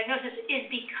indeterminate diagnosis is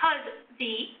because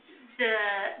the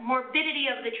morbidity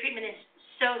of the treatment is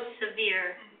so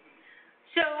severe.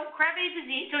 So Krabbe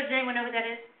disease. So does anyone know who that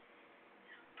is?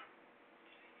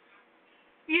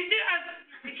 You do.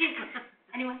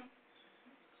 Anyone?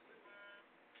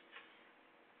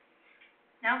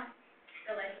 No?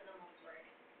 The lysosomal storage.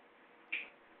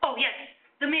 Oh yes,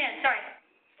 the man. Sorry.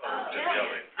 Jim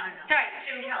Kelly. Sorry.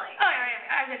 Jim Kelly. Oh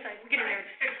yeah. I'm sorry. We're getting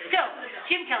nervous. So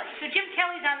Jim Kelly. So Jim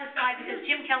Kelly's on the slide because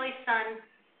Jim Kelly's son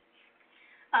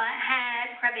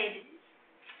had Krabbe disease.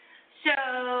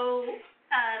 So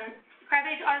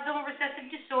Krabbe is autosomal recessive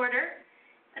disorder,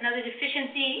 another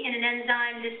deficiency in an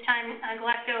enzyme, this time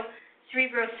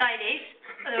galactocerebrosidase,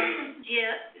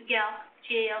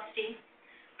 GALC,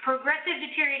 progressive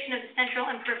deterioration of the central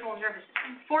and peripheral nervous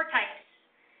system. 4 types: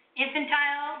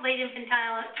 infantile, late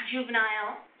infantile,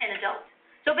 juvenile, and adult.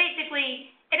 So basically,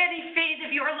 at any phase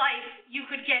of your life, you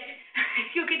could get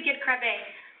Krabbe.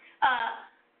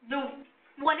 The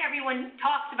one everyone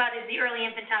talks about is the early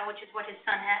infantile, which is what his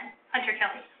son had, Hunter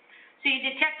Kelly. So you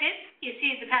detect it, you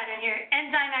see the pattern here,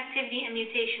 enzyme activity and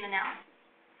mutation analysis.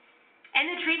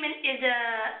 And the treatment is a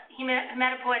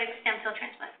hematopoietic stem cell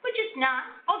transplant, which is not,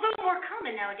 although more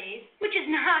common nowadays, which is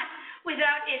not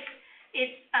without its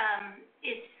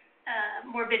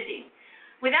morbidity.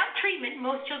 Without treatment,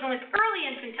 most children with early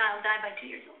infantile die by 2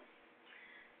 years old.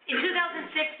 In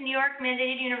 2006, New York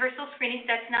mandated universal screening.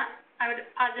 That's not, I would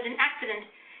posit, an accident.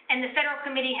 And the federal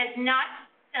committee has not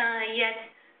yet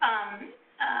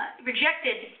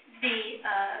rejected the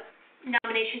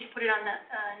nomination to put it on the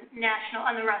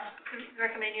on the RUSP,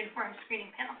 Recommended Uniform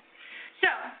Screening Panel. So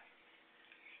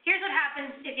here's what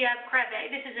happens if you have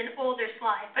Krabbe. This is an older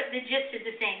slide, but the gist is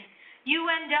the same. You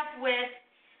end up with,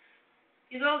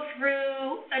 you go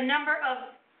through a number of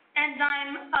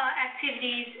enzyme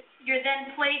activities. You're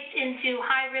then placed into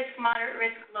high risk, moderate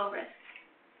risk, low risk.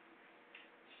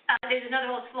 There's another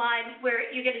whole slide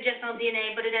where you get a genital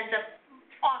DNA, but it ends up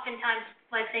oftentimes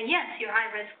like saying, yes, you're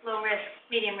high risk, low risk,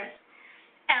 medium risk.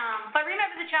 But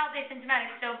remember, the child's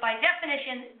asymptomatic, so by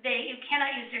definition, you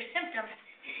cannot use their symptoms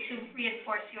to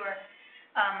reinforce or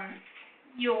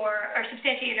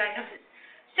substantiate your diagnosis.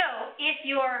 So if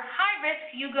you're high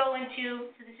risk, you go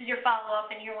into, so this is your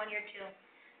follow-up in year 1, year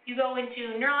 2. You go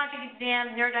into neurologic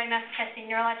exam, neurodiagnostic testing,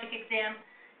 neurologic exam,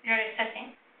 neurodiagnostic testing.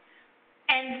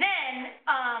 And then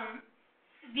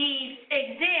the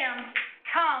exam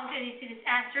counts, and you see this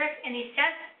asterisk in these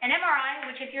tests, an MRI,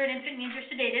 which if you're an infant means you're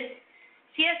sedated,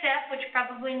 CSF, which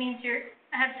probably means you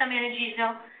have some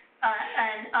analgesia,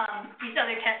 and these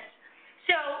other tests.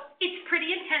 So it's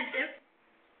pretty intensive,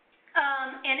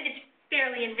 and it's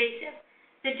fairly invasive.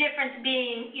 The difference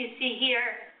being, you see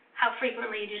here, how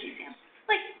frequently you do the exam.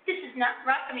 Like, this is not,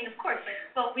 I mean, of course,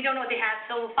 but we don't know what they have,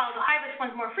 so we'll follow the high-risk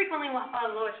ones more frequently, we'll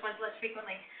follow the lowest ones less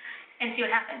frequently, and see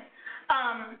what happens.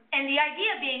 And the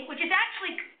idea being, which is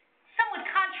actually somewhat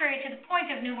contrary to the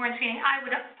point of newborn screening, I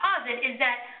would posit, is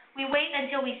that we wait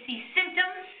until we see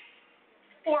symptoms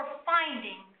or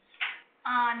findings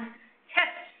on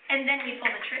tests, and then we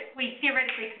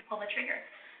theoretically pull the trigger.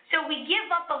 So we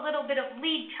give up a little bit of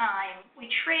lead time.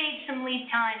 We trade some lead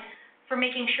time for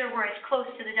making sure we're as close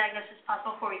to the diagnosis as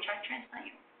possible before we try to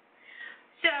transplant you.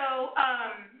 So,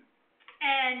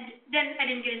 and then I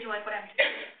didn't get into like what happens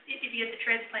if you get the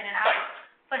transplant and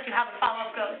how the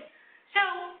follow-up goes.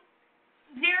 So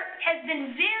there has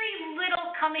been very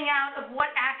little coming out of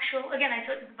what actual, again, I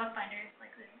told you the bookbinder is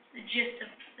like the gist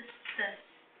of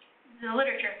the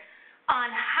literature on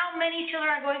how many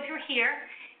children are going through here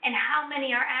and how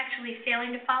many are actually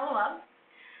failing to follow up,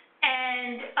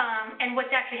 and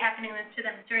what's actually happening to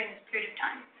them during this period of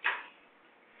time.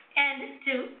 And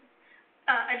to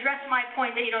address my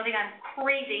point that you don't think I'm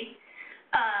crazy,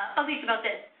 at least about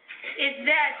this, is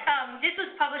that this was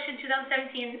published in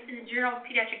 2017 in the Journal of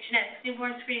Pediatric Genetics,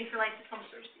 Newborn Screening for Lysosomal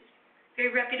Storage Disease.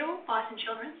 Very reputable, Boston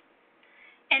Children's.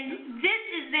 And this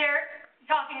is their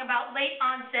talking about late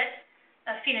onset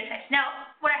phenotypes. Now,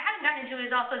 what I haven't gotten into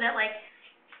is also that, like,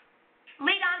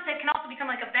 late onset can also become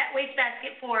like a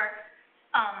wastebasket for,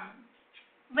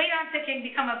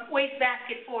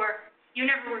 you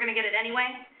never were going to get it anyway.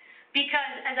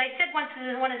 Because, as I said once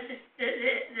to one of the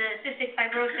cystic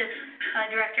fibrosis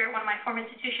director at one of my former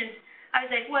institutions, I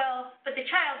was like, well, but the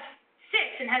child's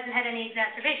 6 and hasn't had any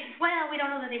exacerbations. Well, we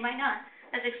don't know that they might not.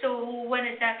 I was like, so when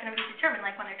is that going to be determined?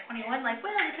 Like when they're 21? Like,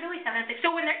 well, they could always have it. I was like,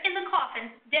 so when they're in the coffin,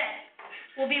 dead,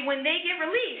 will be when they get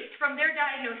released from their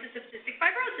diagnosis of cystic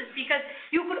fibrosis, because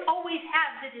you could always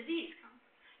have the disease come.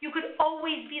 You could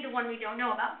always be the one we don't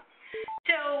know about.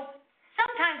 So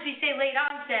sometimes we say late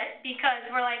onset because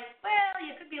we're like, well,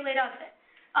 you could be late onset.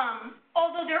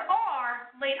 Although there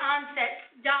are late onsets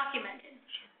documented,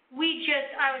 we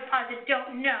just, I would posit,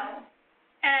 don't know.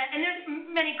 And there's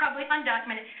many probably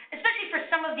undocumented, especially for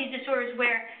some of these disorders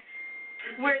where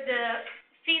the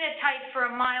phenotype for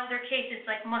a milder case is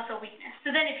like muscle weakness. So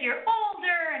then if you're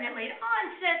older and at late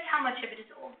onset, how much of it is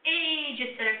old age,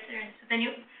 et cetera, et cetera. And so then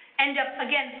you end up,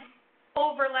 again,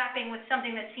 overlapping with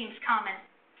something that seems common.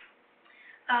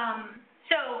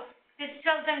 So this is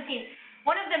 2017.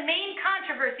 One of the main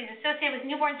controversies associated with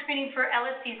newborn screening for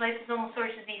LSDs, lysosomal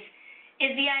storage disease,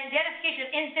 is the identification of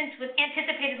infants with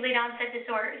anticipated late onset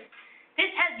disorders. This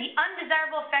has the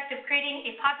undesirable effect of creating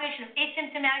a population of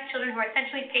asymptomatic children who are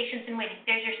essentially patients in waiting.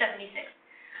 There's your 76.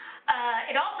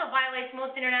 It also violates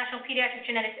most international pediatric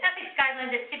genetics ethics guidelines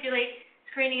that stipulate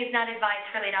screening is not advised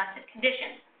for late onset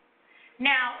conditions.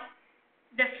 Now,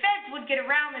 the feds would get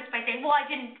around this by saying, well, I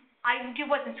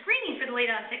wasn't screening for the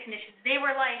late onset conditions. They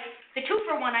were like the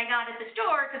 2-for-1 I got at the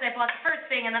store because I bought the first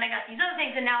thing and then I got these other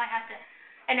things and now I have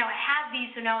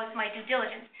these, so now it's my due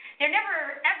diligence. They're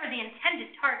never, ever the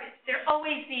intended targets. They're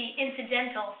always the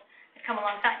incidentals that come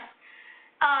alongside.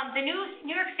 The New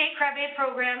York State Krabbe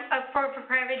program for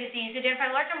Krabbe disease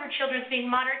identified a large number of children as being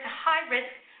moderate to high risk,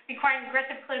 requiring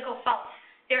aggressive clinical follow-up.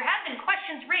 There have been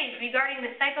questions raised regarding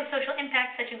the psychosocial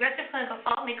impact such aggressive clinical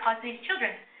follow-up may cause these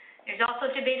children. There's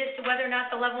also debate as to whether or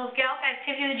not the level of GALC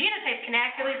activity of the genotype can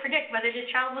accurately predict whether the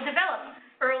child will develop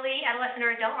early, adolescent,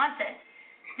 or adult onset.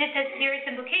 This has serious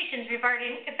implications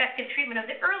regarding effective treatment of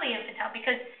the early infantile,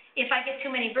 because if I get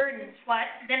too many burdens,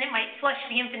 then it might flush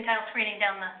the infantile screening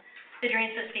down the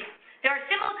drain, so to speak. There are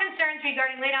similar concerns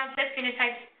regarding late onset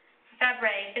phenotypes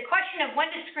Fabry. The question of when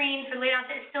to screen for late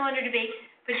onset is still under debate,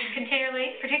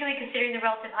 particularly considering the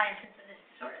relative high incidence of this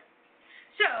disorder.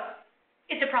 So,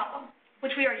 it's a problem,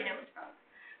 which we already know is a problem.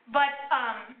 But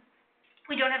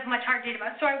we don't have much hard data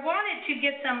about it. So I wanted to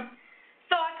get some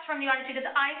thoughts from the audience, because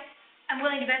I I'm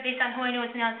willing to bet, based on who I know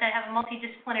at the outset, have a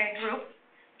multidisciplinary group,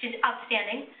 which is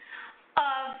outstanding,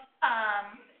 of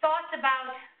thoughts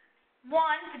about,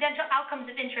 one, potential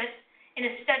outcomes of interest in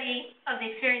a study of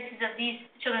the experiences of these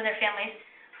children and their families,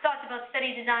 thoughts about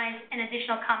study designs, and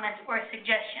additional comments or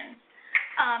suggestions.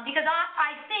 Because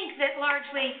I think that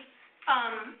largely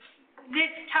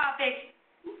this topic,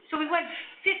 so we went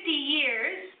 50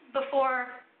 years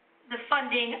before the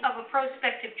funding of a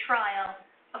prospective trial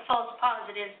of false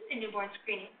positives in newborn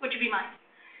screening, which would be mine.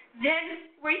 Then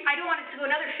I don't want it to go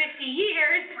another 50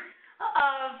 years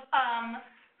of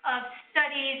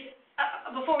studies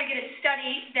before we get a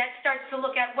study that starts to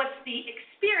look at what's the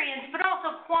experience, but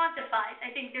also quantifies. I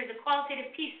think there's a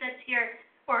qualitative piece that's here,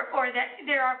 or that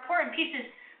there are important pieces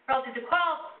relative to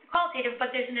qualitative,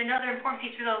 but there's another important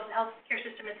piece for those, the healthcare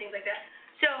system and things like that.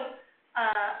 So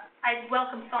I'd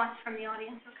welcome thoughts from the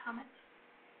audience or comments.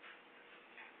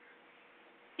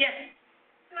 Yes?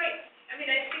 So I mean,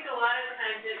 I think a lot of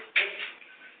times it's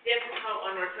difficult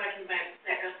when we're talking about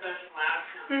psychosocial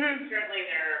outcomes. Mm-hmm. Certainly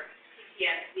there are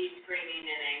PTSD screening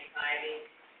and anxiety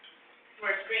for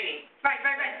screening. Right.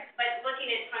 But looking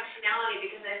at functionality,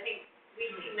 because I think we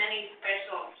see many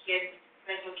special kids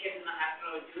in the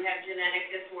hospital who do have genetic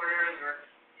disorders or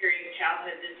serious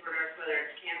childhood disorders, whether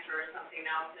it's cancer or something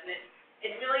else, and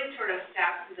it really sort of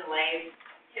stops and delays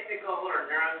typical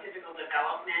or neurotypical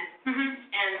development. Mm-hmm.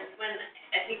 And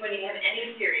I think when you have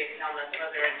any serious illness,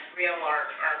 whether it's real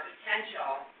or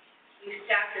potential, you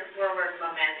stop your forward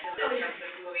momentum in terms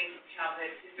of moving from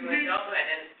childhood to adulthood.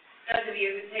 And those of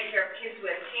you who take care of kids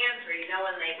with cancer, you know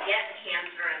when they get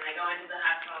cancer and they go into the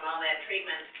hospital and all that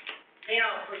treatment, they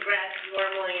don't progress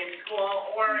normally in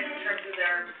school or in terms of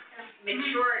their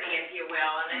maturity, if you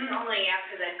will. And it's only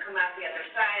after they've come out the other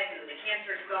side and the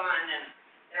cancer's gone and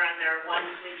they're on their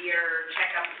once-a-year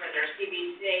checkup for their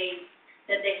CBC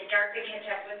that they start to catch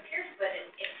up with peers, but it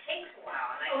takes a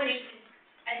while. And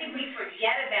I think we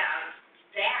forget about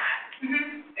that,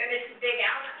 and it's a big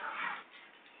outcome.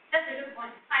 That's a good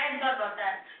point. I hadn't thought about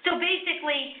that. So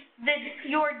basically,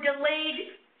 your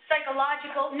delayed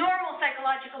normal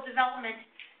psychological development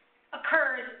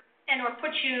occurs and or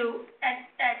puts you at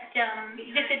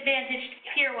disadvantage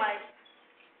peer-wise.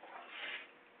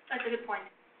 That's a good point.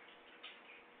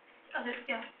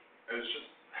 Yeah. It's just,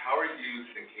 how are you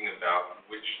thinking about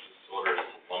which disorders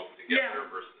to lump together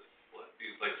versus split?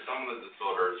 Because like some of the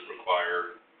disorders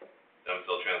require stem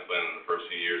cell transplant in the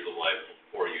first few years of life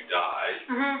before you die,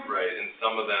 right? And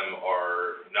some of them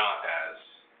are not as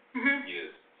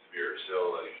severe.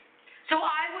 So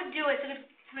I would do it. It's a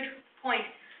good point.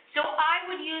 So I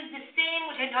would use the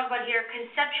same, which I talk about here,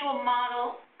 conceptual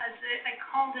model, as I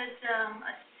called it a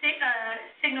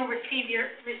signal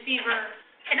receiver.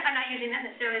 And I'm not using that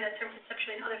necessarily, that term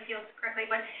conceptually in other fields correctly,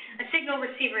 but a signal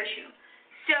receiver issue.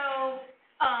 So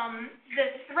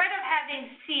the threat of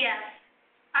having CF,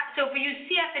 so if we use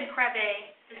CF and Krabbe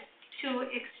as two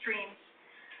extremes,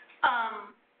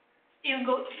 you can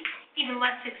go even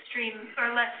less extreme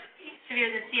or less severe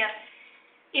than CF.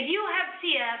 If you have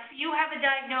CF, you have a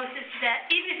diagnosis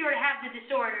that, even if you were to have the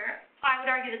disorder, I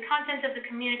would argue the content of the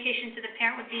communication to the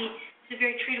parent would be it's a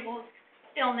very treatable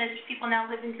illness. People now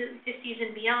live into the 50s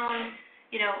and beyond.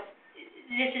 You know,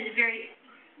 this is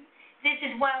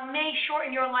while may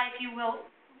shorten your life, you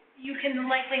can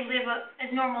likely live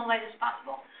as normal a life as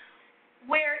possible.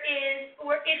 Whereas,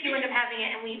 or if you end up having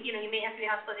it, and you may have to be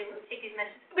hospitalized and take these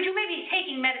medicines, but you may be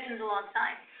taking medicines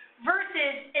alongside.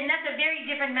 Versus, and that's a very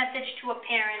different message to a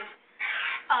parent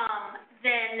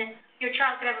than your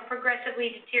child could have a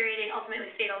progressively deteriorating,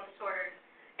 ultimately fatal disorder,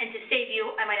 and to save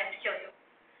you, I might have to kill you.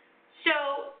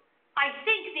 So I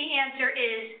think the answer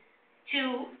is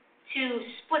to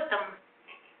split them,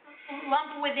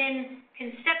 lump within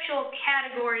conceptual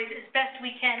categories as best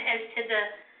we can as to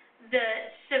the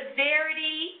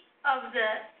severity of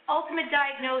the ultimate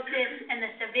diagnosis and the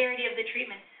severity of the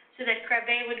treatment, so that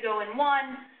Krabbe would go in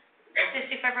one,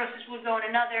 cystic fibrosis would go in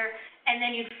another, and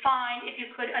then you'd find, if you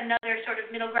could, another sort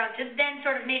of middle ground to then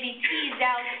sort of maybe tease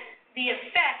out the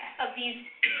effect of these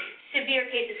severe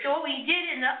cases. So what we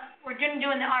did we're going to do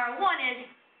in the R01 is,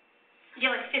 you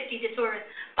have like 50 disorders,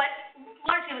 but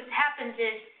largely what happens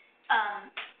is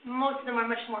most of them are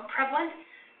much more prevalent.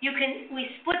 We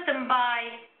split them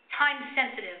by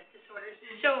time-sensitive disorders.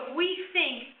 So if we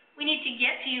think we need to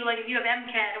get to you, like if you have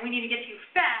MCAD, and we need to get to you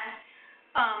fast,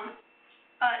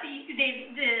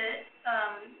 the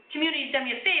community's done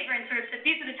me a favor and sort of said,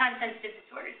 these are the time-sensitive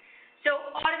disorders. So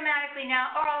automatically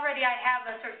now, or already I have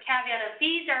a sort of caveat of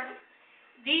these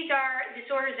are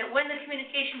disorders that when the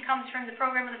communication comes from the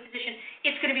program of the physician,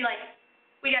 it's going to be like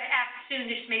we got to act soon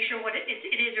to just make sure what it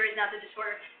is or is not the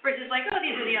disorder, versus like, oh,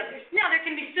 these are the others. Now, there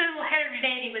can be still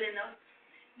heterogeneity within those.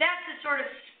 That's the sort of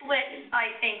split,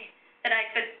 I think, that I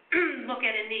could look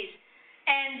at in these.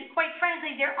 And quite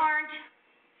frankly, there aren't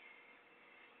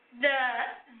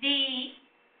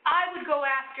I would go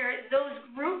after those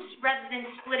groups rather than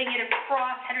splitting it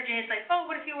across heterogeneous, like, oh,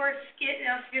 what if you were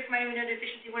severe for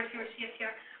immunodeficiency, what if you were CFTR?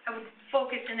 I would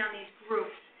focus in on these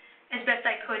groups as best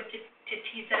I could to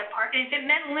tease that apart. And if it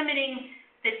meant limiting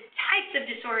the types of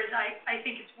disorders, I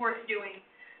think it's worth doing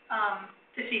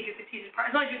to see if you could tease it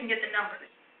apart, as long as you can get the numbers.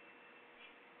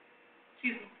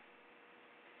 Excuse me.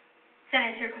 Does that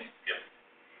answer your question? Yeah.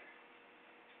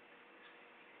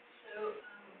 So,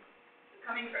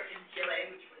 coming from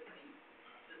UCLA, which was the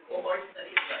cohort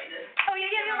study cited. Oh,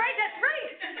 yeah, you're right, that's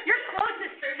right. You're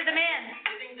closest to the man.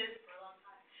 Doing this for a long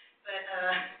time. But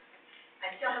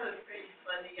I still have a pretty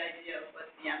fuzzy idea of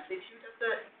what the amplitude of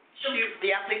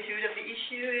the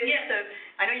issue is. Yeah. So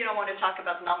I know you don't want to talk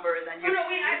about numbers, and you've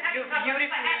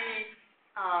beautifully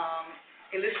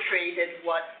illustrated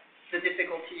what the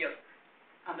difficulty of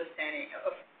understanding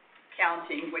of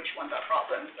counting which ones are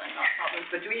problems and not problems.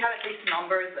 But do we have at least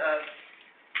numbers of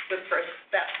the first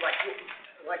step,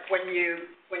 like when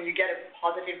you get a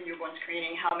positive newborn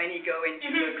screening, how many go into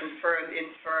the confirmed,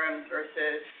 infirmed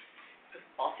versus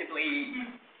possibly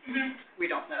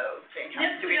we don't know, saying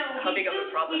how big of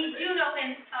a problem it is? We do know,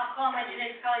 and I'll call my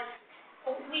genetics colleagues,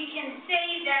 we can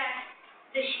say that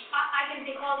I can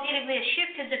say qualitatively a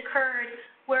shift has occurred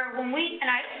where when and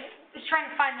I was trying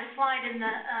to find the slide in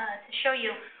to show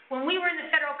you, when we were in the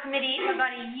federal committee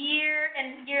about a year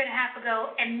and a half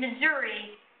ago, and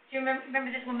Missouri, do you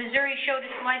remember this, when Missouri showed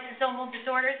its lysosomal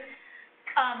disorders,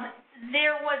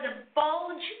 there was a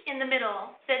bulge in the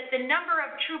middle that the number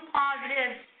of true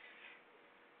positives,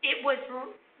 it was,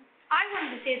 I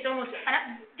wanted to say it's almost,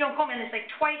 don't quote me on this, like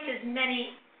twice as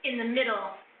many in the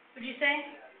middle. Would you say?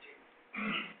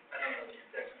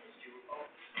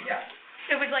 Yeah.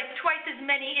 It was like twice as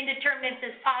many indeterminates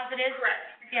as positives?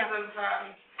 Correct, because of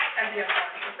MPS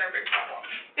was their big problem.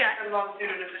 Yeah. As well as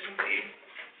pseudodeficiency,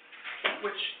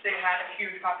 which they had a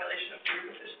huge population of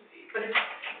pseudodeficiency. But it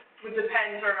would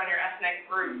depend sort of on your ethnic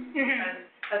group, because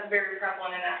that's very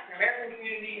prevalent in the African American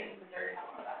community, and Missouri has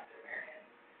a lot of African Americans.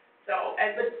 So,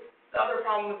 but the other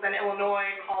problem was then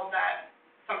Illinois called that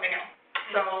something else.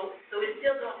 So we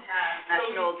still don't have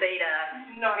national data.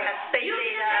 No, We have state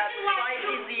data by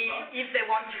disease if they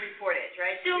want to report it,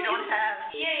 right? So we don't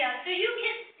have. Yeah. So you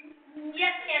can,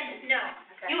 yes and no.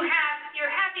 Okay.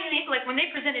 You're having, like, when they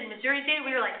presented Missouri's data,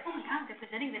 we were like, oh my God, they're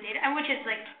presenting the data, and which is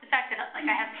like, the fact that, like,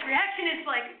 I have this reaction is,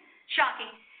 like,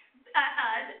 shocking.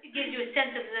 It gives you a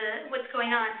sense of what's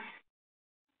going on.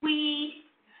 We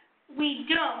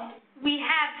don't. We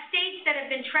have states that have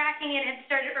been tracking it and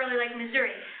started early, like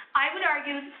Missouri. I would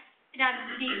argue, now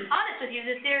to be honest with you,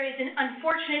 that there is an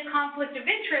unfortunate conflict of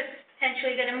interest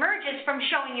potentially that emerges from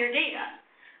showing your data,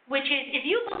 which is if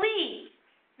you believe,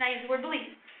 and I use the word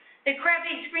believe, that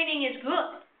crab-A screening is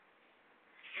good,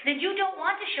 then you don't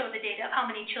want to show the data of how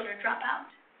many children drop out.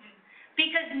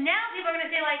 Because now people are going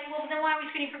to say, like, well, then why are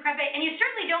we screening for crab-A? And you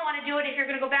certainly don't want to do it if you're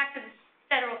going to go back to the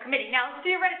federal committee. Now,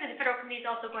 theoretically, the federal committee is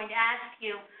also going to ask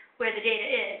you where the data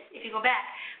is if you go back.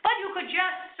 But you could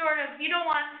just sort of, you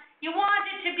want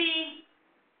it to be,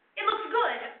 it looks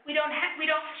good. We don't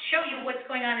show you what's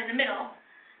going on in the middle.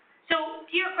 So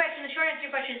to your question, the short answer to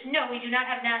your question is no, we do not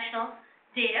have national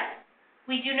data.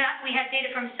 We have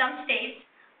data from some states.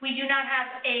 We do not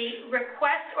have a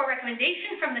request or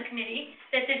recommendation from the committee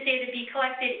that this data be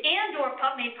collected and or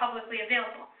made publicly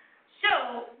available.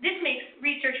 So this makes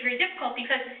research very difficult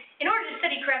because in order to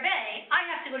study crab-A, I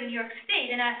have to go to New York State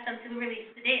and ask them to release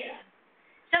the data,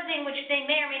 something which they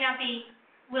may or may not be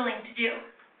willing to do.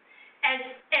 As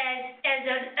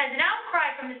an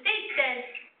outcry from the state says,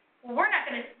 well, we're not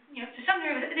going to, to some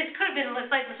degree, this could have been a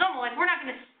lysosomal, like we're not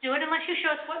going to do it unless you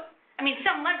show us what,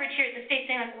 some leverage here is the state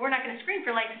saying, like, well, we're not going to screen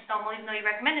for lysosomal even though you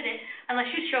recommended it unless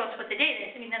you show us what the data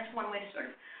is. That's one way to sort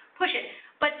of push it.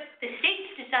 But the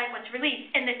states decide what's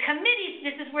released, and the committees,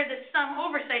 this is where the some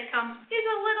oversight comes, is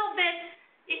a little bit,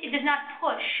 it does not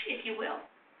push, if you will.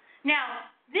 Now,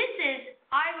 this is,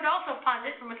 I would also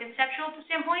posit from a conceptual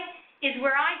standpoint, is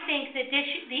where I think that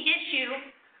the issue,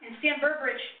 and Sam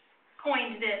Burbridge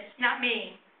coined this, not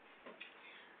me,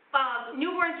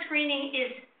 newborn screening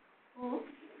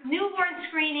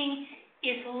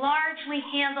is largely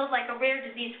handled like a rare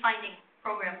disease finding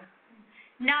program,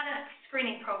 not a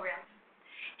screening program.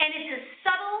 And it's a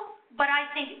subtle, but I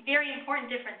think very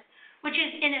important difference, which is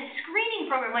in a screening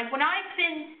program, like when I've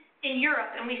been in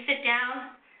Europe and we sit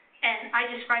down and I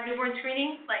describe newborn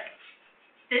screening, like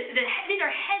these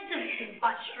are heads of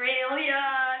Australia,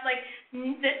 like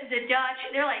the Dutch.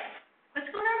 They're like, what's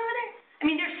going on over there? I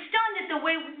mean, they're stunned at the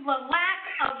lack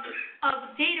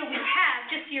of data we have,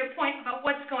 just to your point about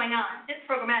what's going on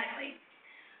programmatically.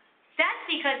 That's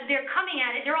because they're coming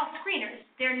at it, they're all screeners.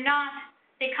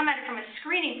 They come at it from a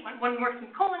screening point. One works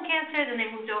in colon cancer, then they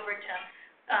moved over to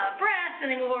breast,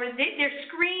 and they move over. They're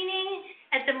screening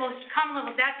at the most common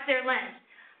level. That's their lens.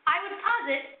 I would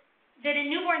posit that in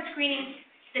newborn screening,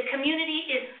 the community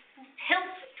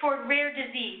tilts toward rare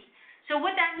disease. So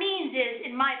what that means is,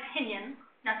 in my opinion,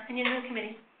 not the opinion of the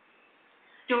committee,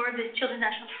 nor the Children's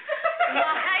National,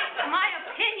 my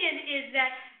opinion is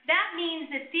that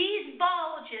means that these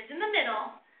bulges in the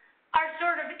middle are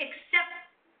sort of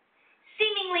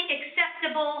seemingly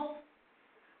acceptable,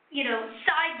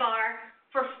 sidebar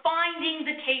for finding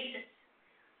the cases.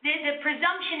 The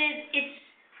presumption is it's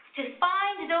to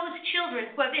find those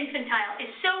children who have infantile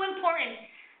is so important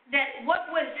that what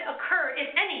would occur,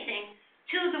 if anything,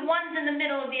 to the ones in the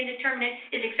middle of the indeterminate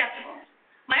is acceptable.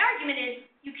 My argument is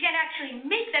you can't actually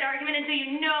make that argument until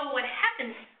you know what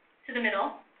happens to the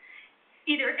middle,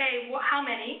 either A, how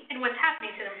many, and what's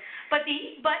happening to them. But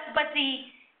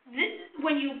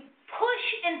when you push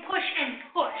and push and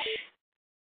push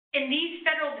in these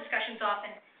federal discussions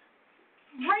often,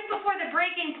 right before the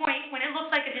breaking point, when it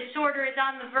looks like a disorder is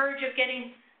on the verge of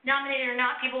getting nominated or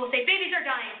not, people will say, babies are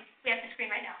dying, we have to screen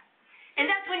right now. And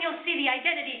that's when you'll see the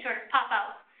identity sort of pop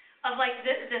out of like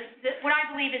what I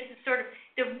believe is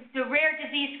the rare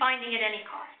disease finding at any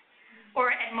cost,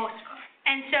 or at most cost.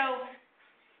 And so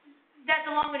that's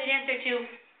a long-winded answer to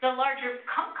the larger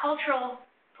cultural,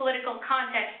 political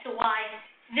context to why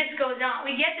this goes on.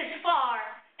 We get this far,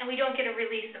 and we don't get a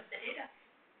release of the data.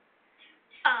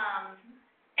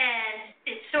 And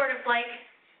it's sort of like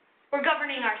we're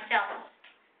governing ourselves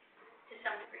to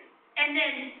some degree. And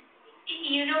then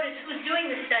you notice who's doing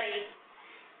the study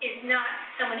is not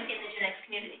someone in the genetics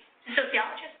community, it's a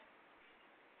sociologist.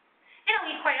 And I'll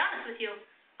be quite honest with you,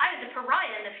 I was a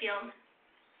pariah in the field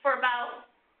for about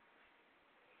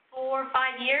 4 or 5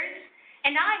 years,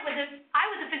 and I was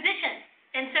a physician,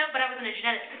 but I wasn't a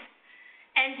geneticist.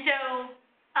 And so,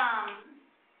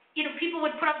 people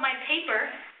would put up my paper.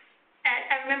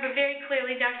 I remember very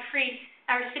clearly, Dr. Fried,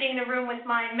 I was sitting in a room with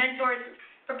my mentors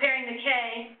preparing the K,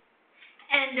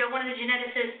 and one of the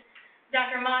geneticists,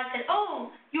 Dr. Ahmad, said, "Oh,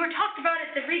 you were talked about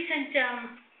at the recent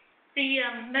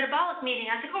metabolic meeting."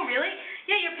 I said, "Oh, really?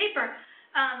 Yeah, your paper.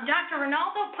 Dr.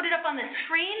 Ronaldo put it up on the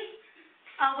screen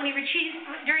when he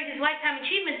during his lifetime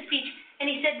achievement speech, and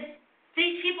he said,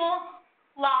 these people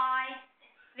lie,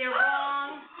 they're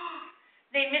wrong,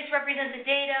 they misrepresent the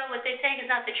data, what they're saying is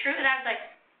not the truth." And I was like,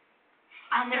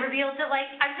 I'll never be able to, I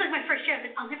was like my first year, I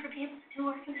was like, I'll never be able to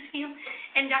work in this field.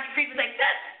 And Dr. Fried was like,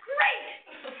 that's great.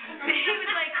 He was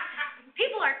like,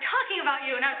 people are talking about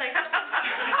you. And I was like,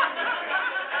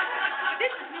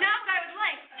 this is not what I would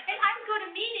like. And I would go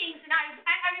to meetings, and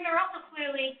I remember also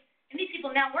clearly, and these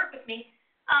people now work with me,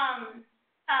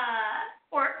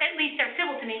 or at least they're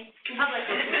civil to me in public.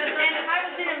 And I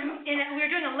was we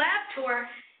were doing a lab tour,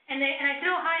 and I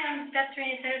said, "Oh, hi, I'm Beth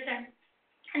A.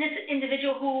 And this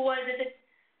individual who was at the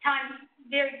time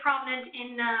very prominent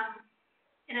in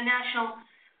a national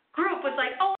group was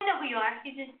like, "Oh, I know who you are.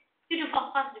 You do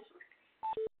false positives work."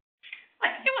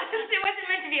 Like it wasn't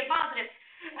meant to be a positive.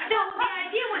 So the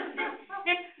idea was that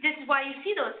this is why you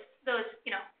see those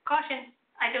caution.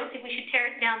 I don't think we should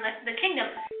tear down the kingdom.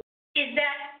 Is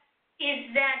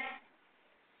that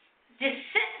the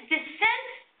sense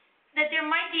that there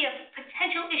might be a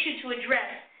potential issue to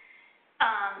address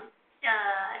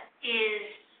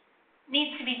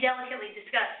needs to be delicately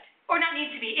discussed, or not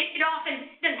needs to be. It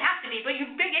often doesn't have to be, but you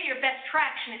get your best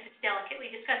traction if it's delicately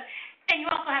discussed, and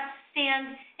you also have to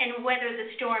stand and weather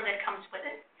the storm that comes with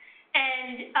it.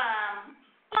 And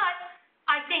but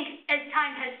I think as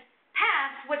time has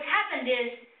passed, what's happened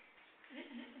is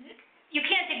you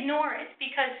can't ignore it,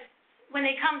 because when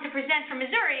they come to present from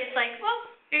Missouri, it's like, well,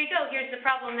 here you go, here's the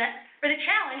problem or the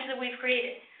challenge that we've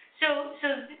created. So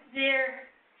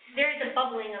there's a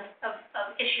bubbling of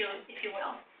issue, if you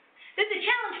will. The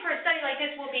challenge for a study like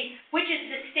this will be, which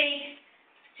is the state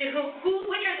which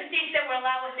are the states that will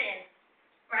allow us in,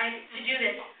 right, to do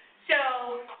this. So,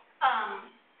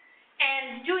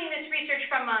 and doing this research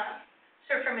from a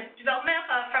career development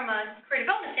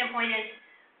standpoint is,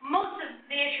 most of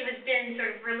the issue has been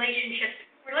sort of relationship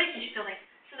building.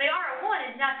 So the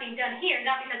R01 is not being done here,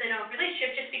 not because I don't have a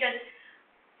relationship, just because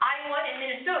Iowa and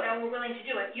Minnesota were willing to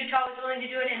do it. Utah was willing to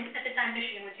do it, and at the time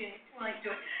Michigan was willing to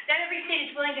do it. Not every state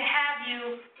is willing to have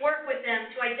you work with them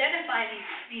to identify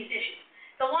these issues.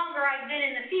 The longer I've been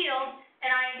in the field,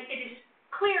 and it is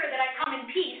clear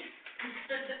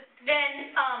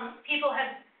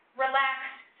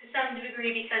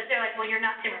disagree because they're like, well, you're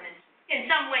not Zimmerman in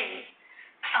some ways.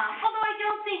 Although I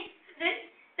don't think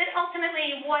that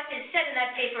ultimately what is said in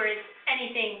that paper is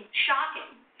anything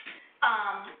shocking.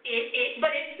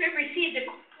 But it received a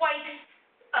quite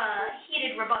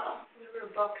heated rebuttal. We wrote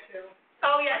a book too.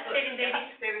 Oh, yeah, Saving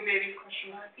Babies. Saving Babies,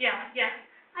 question mark. Yeah.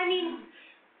 I mean.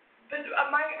 But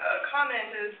my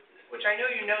comment is, which I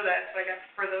know you know that, so I guess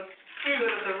for the good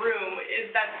of the room, is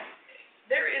that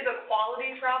there is a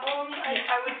quality problem,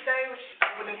 I would say, which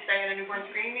I wouldn't say in a newborn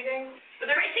screening meeting, but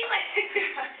there's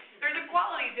a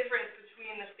quality difference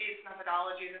between the state's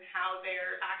methodologies and how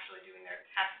they're actually doing their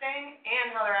testing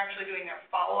and how they're actually doing their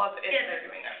follow-up, if they're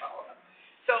doing their follow-up.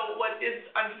 So what is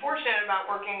unfortunate about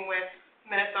working with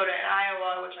Minnesota and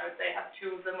Iowa, which I would say have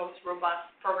two of the most robust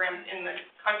programs in the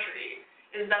country,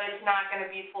 is that it's not going to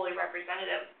be fully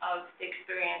representative of the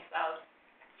experience of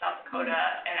South Dakota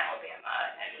and Alabama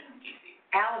and DC.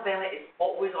 Alabama is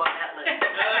always on that list.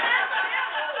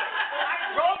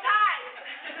 Roll Tide!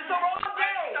 This is the wrong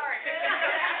day! Sorry.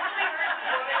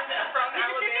 From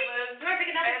Alabama,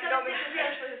 and no, Mississippi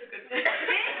actually is a good one.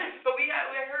 But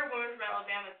I heard a woman from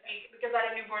Alabama speak, because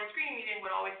at a newborn screening meeting,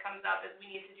 what always comes up is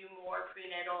we need to do more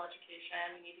prenatal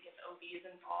education, we need to get the OBs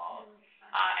involved.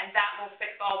 And that will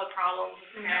fix all the problems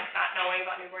with parents not knowing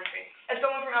about newborn screening. And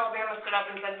someone from Alabama stood up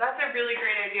and said, that's a really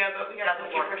great idea, but we have 50%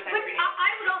 screening. But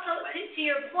I would also, to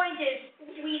your point is,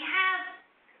 we have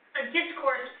a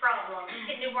discourse problem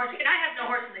in newborn, and I have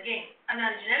no horse in the game. I'm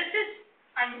not a geneticist.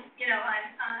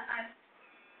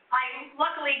 I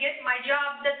luckily get my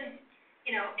job doesn't,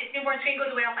 if newborn screening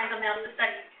goes away, I'll find something else to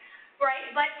study,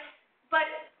 right? But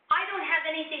I don't have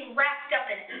anything wrapped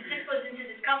up in it. This goes into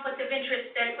this conflict of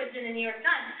interest that was in the New York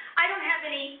Times. I don't have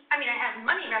any, I have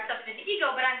money wrapped up in the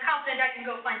ego, but I'm confident I can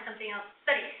go find something else to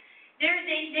study.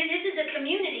 This is a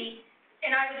community,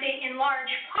 and I would say in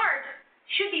large part,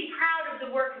 should be proud of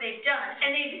the work they've done.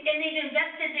 And they've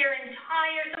invested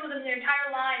some of them their entire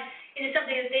lives into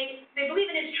something that they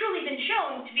believe in has truly been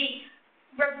shown to be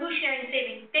revolutionary in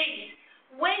saving babies.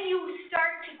 When you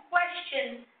start to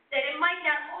question that it might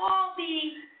not all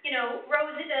be,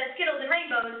 roses, Skittles and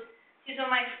rainbows, to use one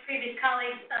of my previous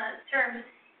colleagues' terms,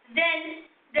 then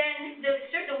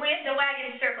the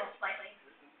wagon circles slightly.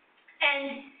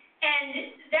 And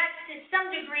that's to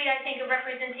some degree, I think, a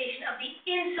representation of the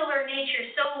insular nature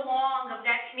so long of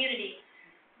that community.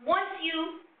 Once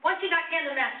you got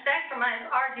tandem mass spec, from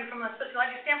a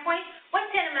sociological standpoint,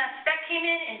 once tandem mass spec came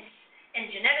in and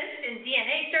genetics and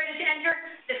DNA started to enter,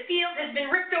 the field has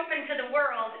been ripped open to the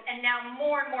world, and now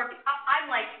more and more, I'm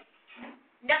like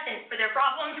nothing for their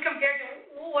problems compared to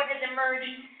what has emerged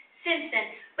since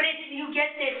then. But you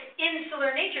get this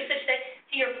insular nature such that,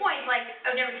 to your point, like,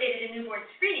 I would never say it at a newborn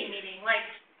screening meeting, like,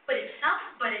 but it's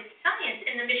science,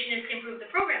 and the mission is to improve the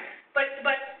program. But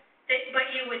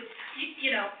you would,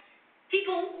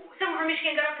 people, someone from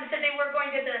Michigan got up and said they were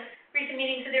going to the recent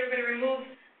meeting, so they were going to remove,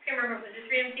 I can't remember, was it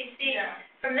 3MCC? Yeah.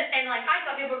 And like, I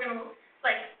thought people were going to,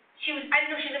 like, I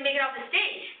didn't know she was going to make it off the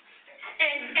stage.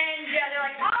 And they're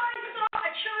like, oh, I saw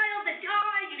a child that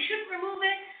died, you shouldn't remove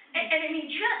it. And I mean,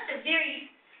 just a very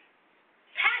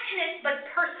passionate but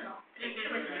personal.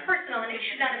 It was personal, and it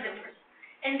should not have been personal.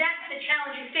 And that's the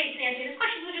challenge you face in answering this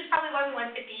question, which is probably why we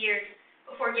went 50 years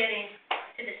before getting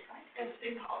to this point. And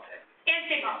state politics. And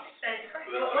state politics, that is correct.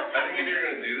 Well, I think if you're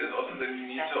going to do this, also then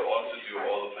you need to also do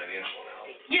all the financial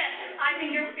analysis. Yes, I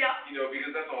think you're, yeah.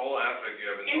 Because that's a whole aspect you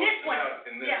haven't In this talked one, about.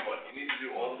 In this yeah. one, you need to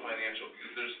do all the financial,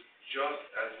 because there's just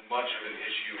as much of an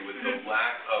issue with the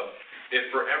lack of,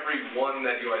 if for every one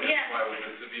that you identify with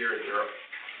the severe, there are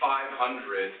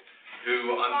 500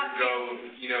 who undergo,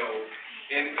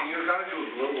 and you've got to do a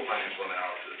global financial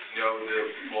analysis.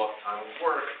 The lost time of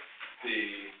work,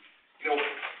 the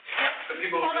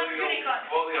people who really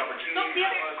know all the opportunities,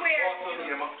 also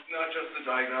not just the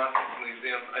diagnostics and the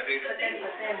exams. I think. But then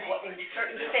in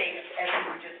certain states, as we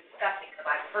were just discussing, because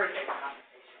I've heard this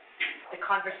conversation, the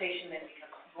conversation then becomes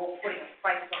more putting a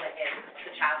price on the head of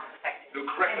the child's affected. No,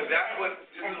 correct, but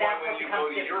this is why when you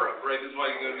go to Europe, right, this is why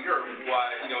you go to Europe,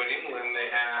 why, in England they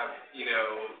have,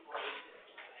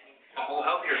 a whole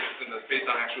healthcare system that's based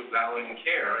on actual valuing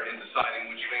care and deciding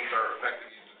which things are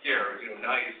effective use of care,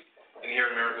 nice. And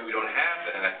here in America we don't have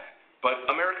that, but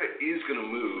America is going to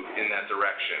move in that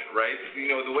direction, right?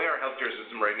 The way our healthcare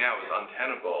system right now is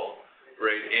untenable,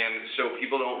 right? And so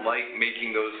people don't like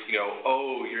making those, you're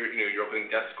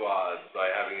opening death squads by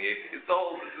having it's the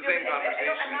same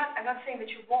conversation. I'm not saying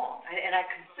that you're wrong, and I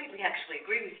completely actually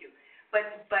agree with you.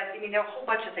 But there are a whole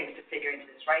bunch of things to figure into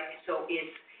this, right? So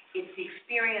it's the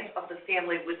experience of the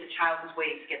family with the child who's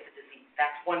waiting to get the disease.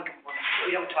 That's one component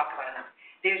we don't talk about enough.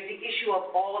 There's the issue of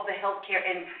all of the healthcare,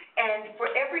 and for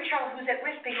every child who's at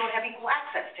risk, they don't have equal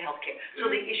access to healthcare.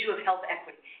 So the issue of health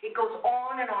equity. It goes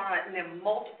on, and there are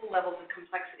multiple levels of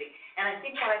complexity. And I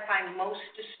think what I find most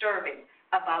disturbing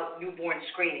about newborn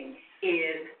screening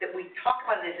is that we talk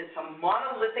about it as it's a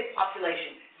monolithic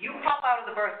population. You pop out of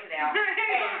the birth canal,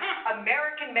 and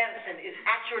American medicine is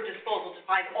at your disposal to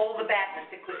find all the badness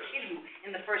that could kill you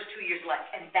in the first 2 years of life,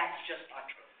 and that's just not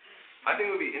true. I think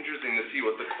it would be interesting to see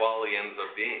what the quality ends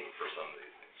up being for some of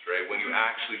these things, right? When you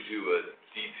actually do a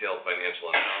detailed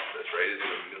financial analysis, right? Is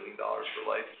it $1 million for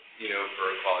life, for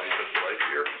a quality of life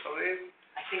here for some of these?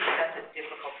 I think that's a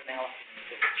difficult analysis.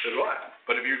 So do I.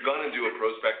 But if you're going to do a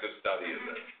prospective study of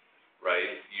this,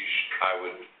 right, I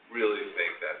would really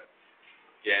think that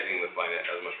getting as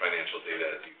much financial data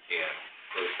as you can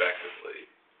prospectively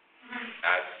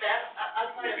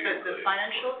Outside of the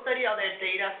financial study, are there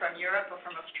data from Europe or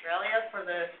from Australia for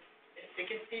the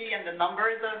efficacy and the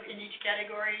numbers in each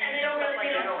category? And they don't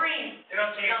screen. They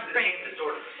don't change the same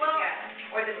disorder. Well,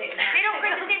 Yeah, or the same. they don't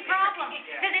bring the same problem,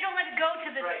 because they don't let it go to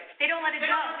the, they don't let it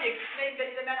go. They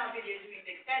may not be doing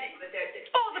the extending, but they're.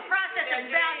 Oh, the process of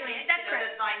evaluating it, that's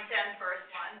correct. correct. The 9-10 first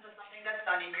one, so something that's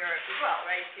done in Europe as well,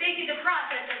 right? They do the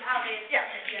process of how they Yeah,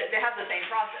 assess it, they have the same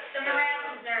process. The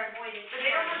morales are avoided. But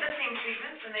they don't have the same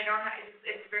treatments, and they don't have,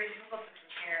 it's very difficult to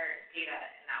compare data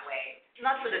in that way.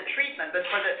 Not for the treatment, but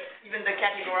for even the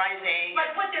categorizing.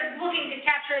 Like what they're looking to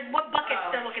capture, what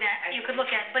buckets they're looking at, you could look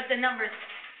at, but the numbers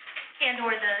and/or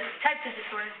the types of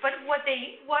disorders. But what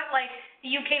like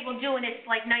the UK will do in its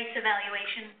like NICE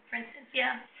evaluation, for instance,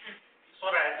 yeah.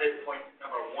 Sort of at this point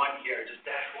number one here, just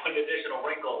to add one additional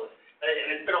wrinkle, and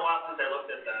it's been a while since I looked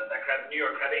at that New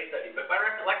York Crab A study, but by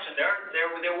recollection, there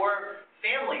were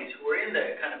families who were in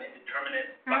the kind of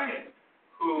indeterminate bucket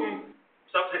who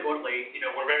subsequently,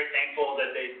 were very thankful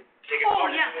that they taken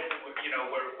part in it,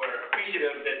 and were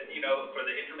appreciative that, for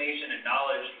the information and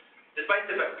knowledge, despite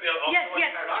the fact,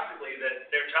 paradoxically,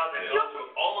 that their child had gone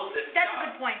through all of this That's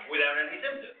a good point. without any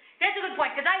symptoms. That's a good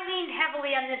point, because I leaned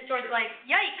heavily on this towards like,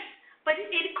 yikes, but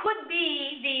it could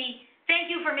be the thank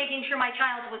you for making sure my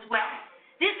child was well.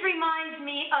 This reminds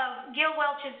me of Gail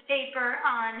Welch's paper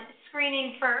on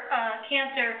screening for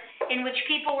cancer, in which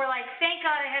people were like, thank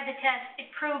God I had the test,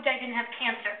 it proved I didn't have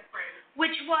cancer. Right.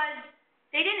 Which was,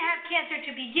 they didn't have cancer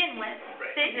to begin with.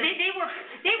 Right. They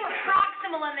were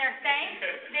proximal in their thanks.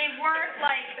 They weren't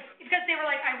like, because they were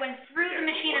like, I went through the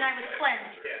machine and I was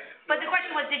cleansed. Yeah. But the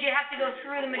question was, did you have to go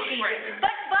through the machine? But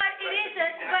it is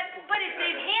but if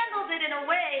they've handled it in a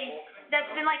way that's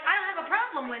been like, I don't have a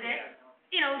problem with it,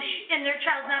 and their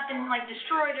child's not been like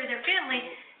destroyed or their family,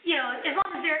 as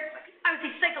long as they're, I would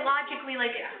say psychologically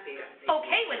like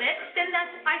okay with it, then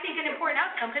that's, I think, an important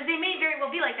outcome, because they may very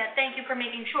well be like that. Thank you for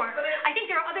making sure. I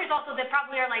think there are others also that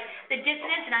probably are like the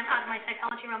dissonance, and I'm out of my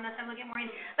psychology realm, that's I'm looking more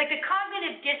in, like the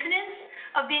cognitive dissonance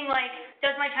of being like,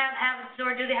 does my child have a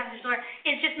disorder, do they have a disorder,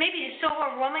 is just maybe just so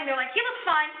overwhelming, they're like, he looks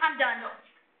fine, I'm done,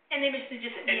 and they just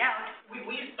be out. We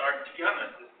start, to be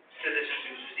honest, physicians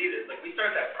who see this, like, we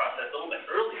start that process a little bit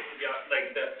early, to be honest,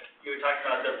 like, you were talking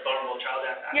about the vulnerable child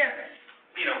aspect. Yeah.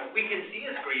 We can see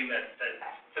a screen that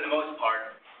for the most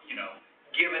part,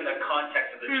 given the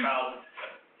context of the child,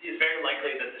 is very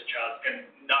likely that this child's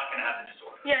not gonna have the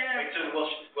disorder. Yeah. Right? So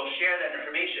we'll share that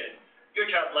information. Your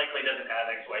child likely doesn't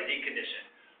have XYZ condition.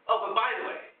 Oh, but by the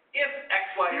way, if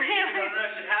XYZ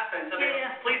should happen,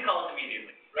 please call us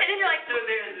immediately. Right? And then you're like, so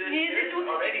there's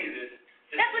already this.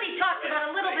 That's what he talked about,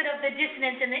 a little bit of the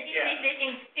dissonance and the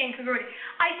incongruity.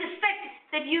 I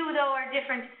suspect that you, though, are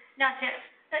different, not to,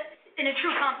 in a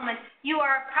true compliment, you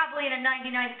are probably in a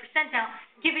 99th percentile,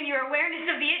 given your awareness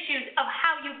of the issues of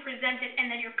how you present it,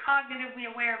 and that you're cognitively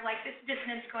aware of, like, this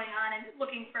dissonance going on and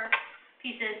looking for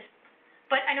pieces.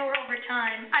 But I know we're over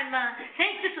time.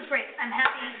 Thanks, this was great. I'm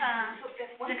happy, So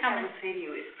that's one thing I would say to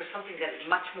you is for something that is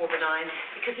much more benign,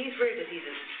 because these rare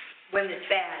diseases, when it's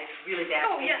bad, it's really bad,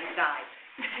 people die.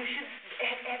 You should,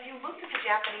 have you looked at the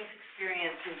Japanese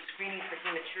experience in screening for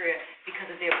hematuria because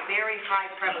of their very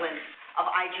high prevalence of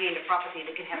IgA nephropathy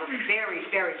that can have a very,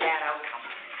 very bad outcome?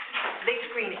 They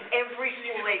screen every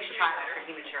school-age child for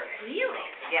hematuria. Really?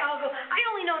 Yeah. I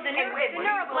only know the And we will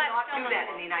not do neuroblastoma. that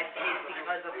in the United States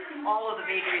because of all of the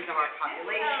vagaries of our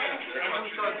population and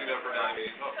who's going to.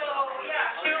 It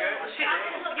looks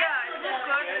good,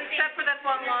 except for that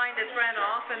one line that ran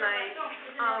off, and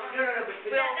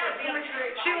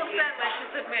she will send, when she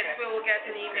submits, we will get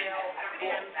an email.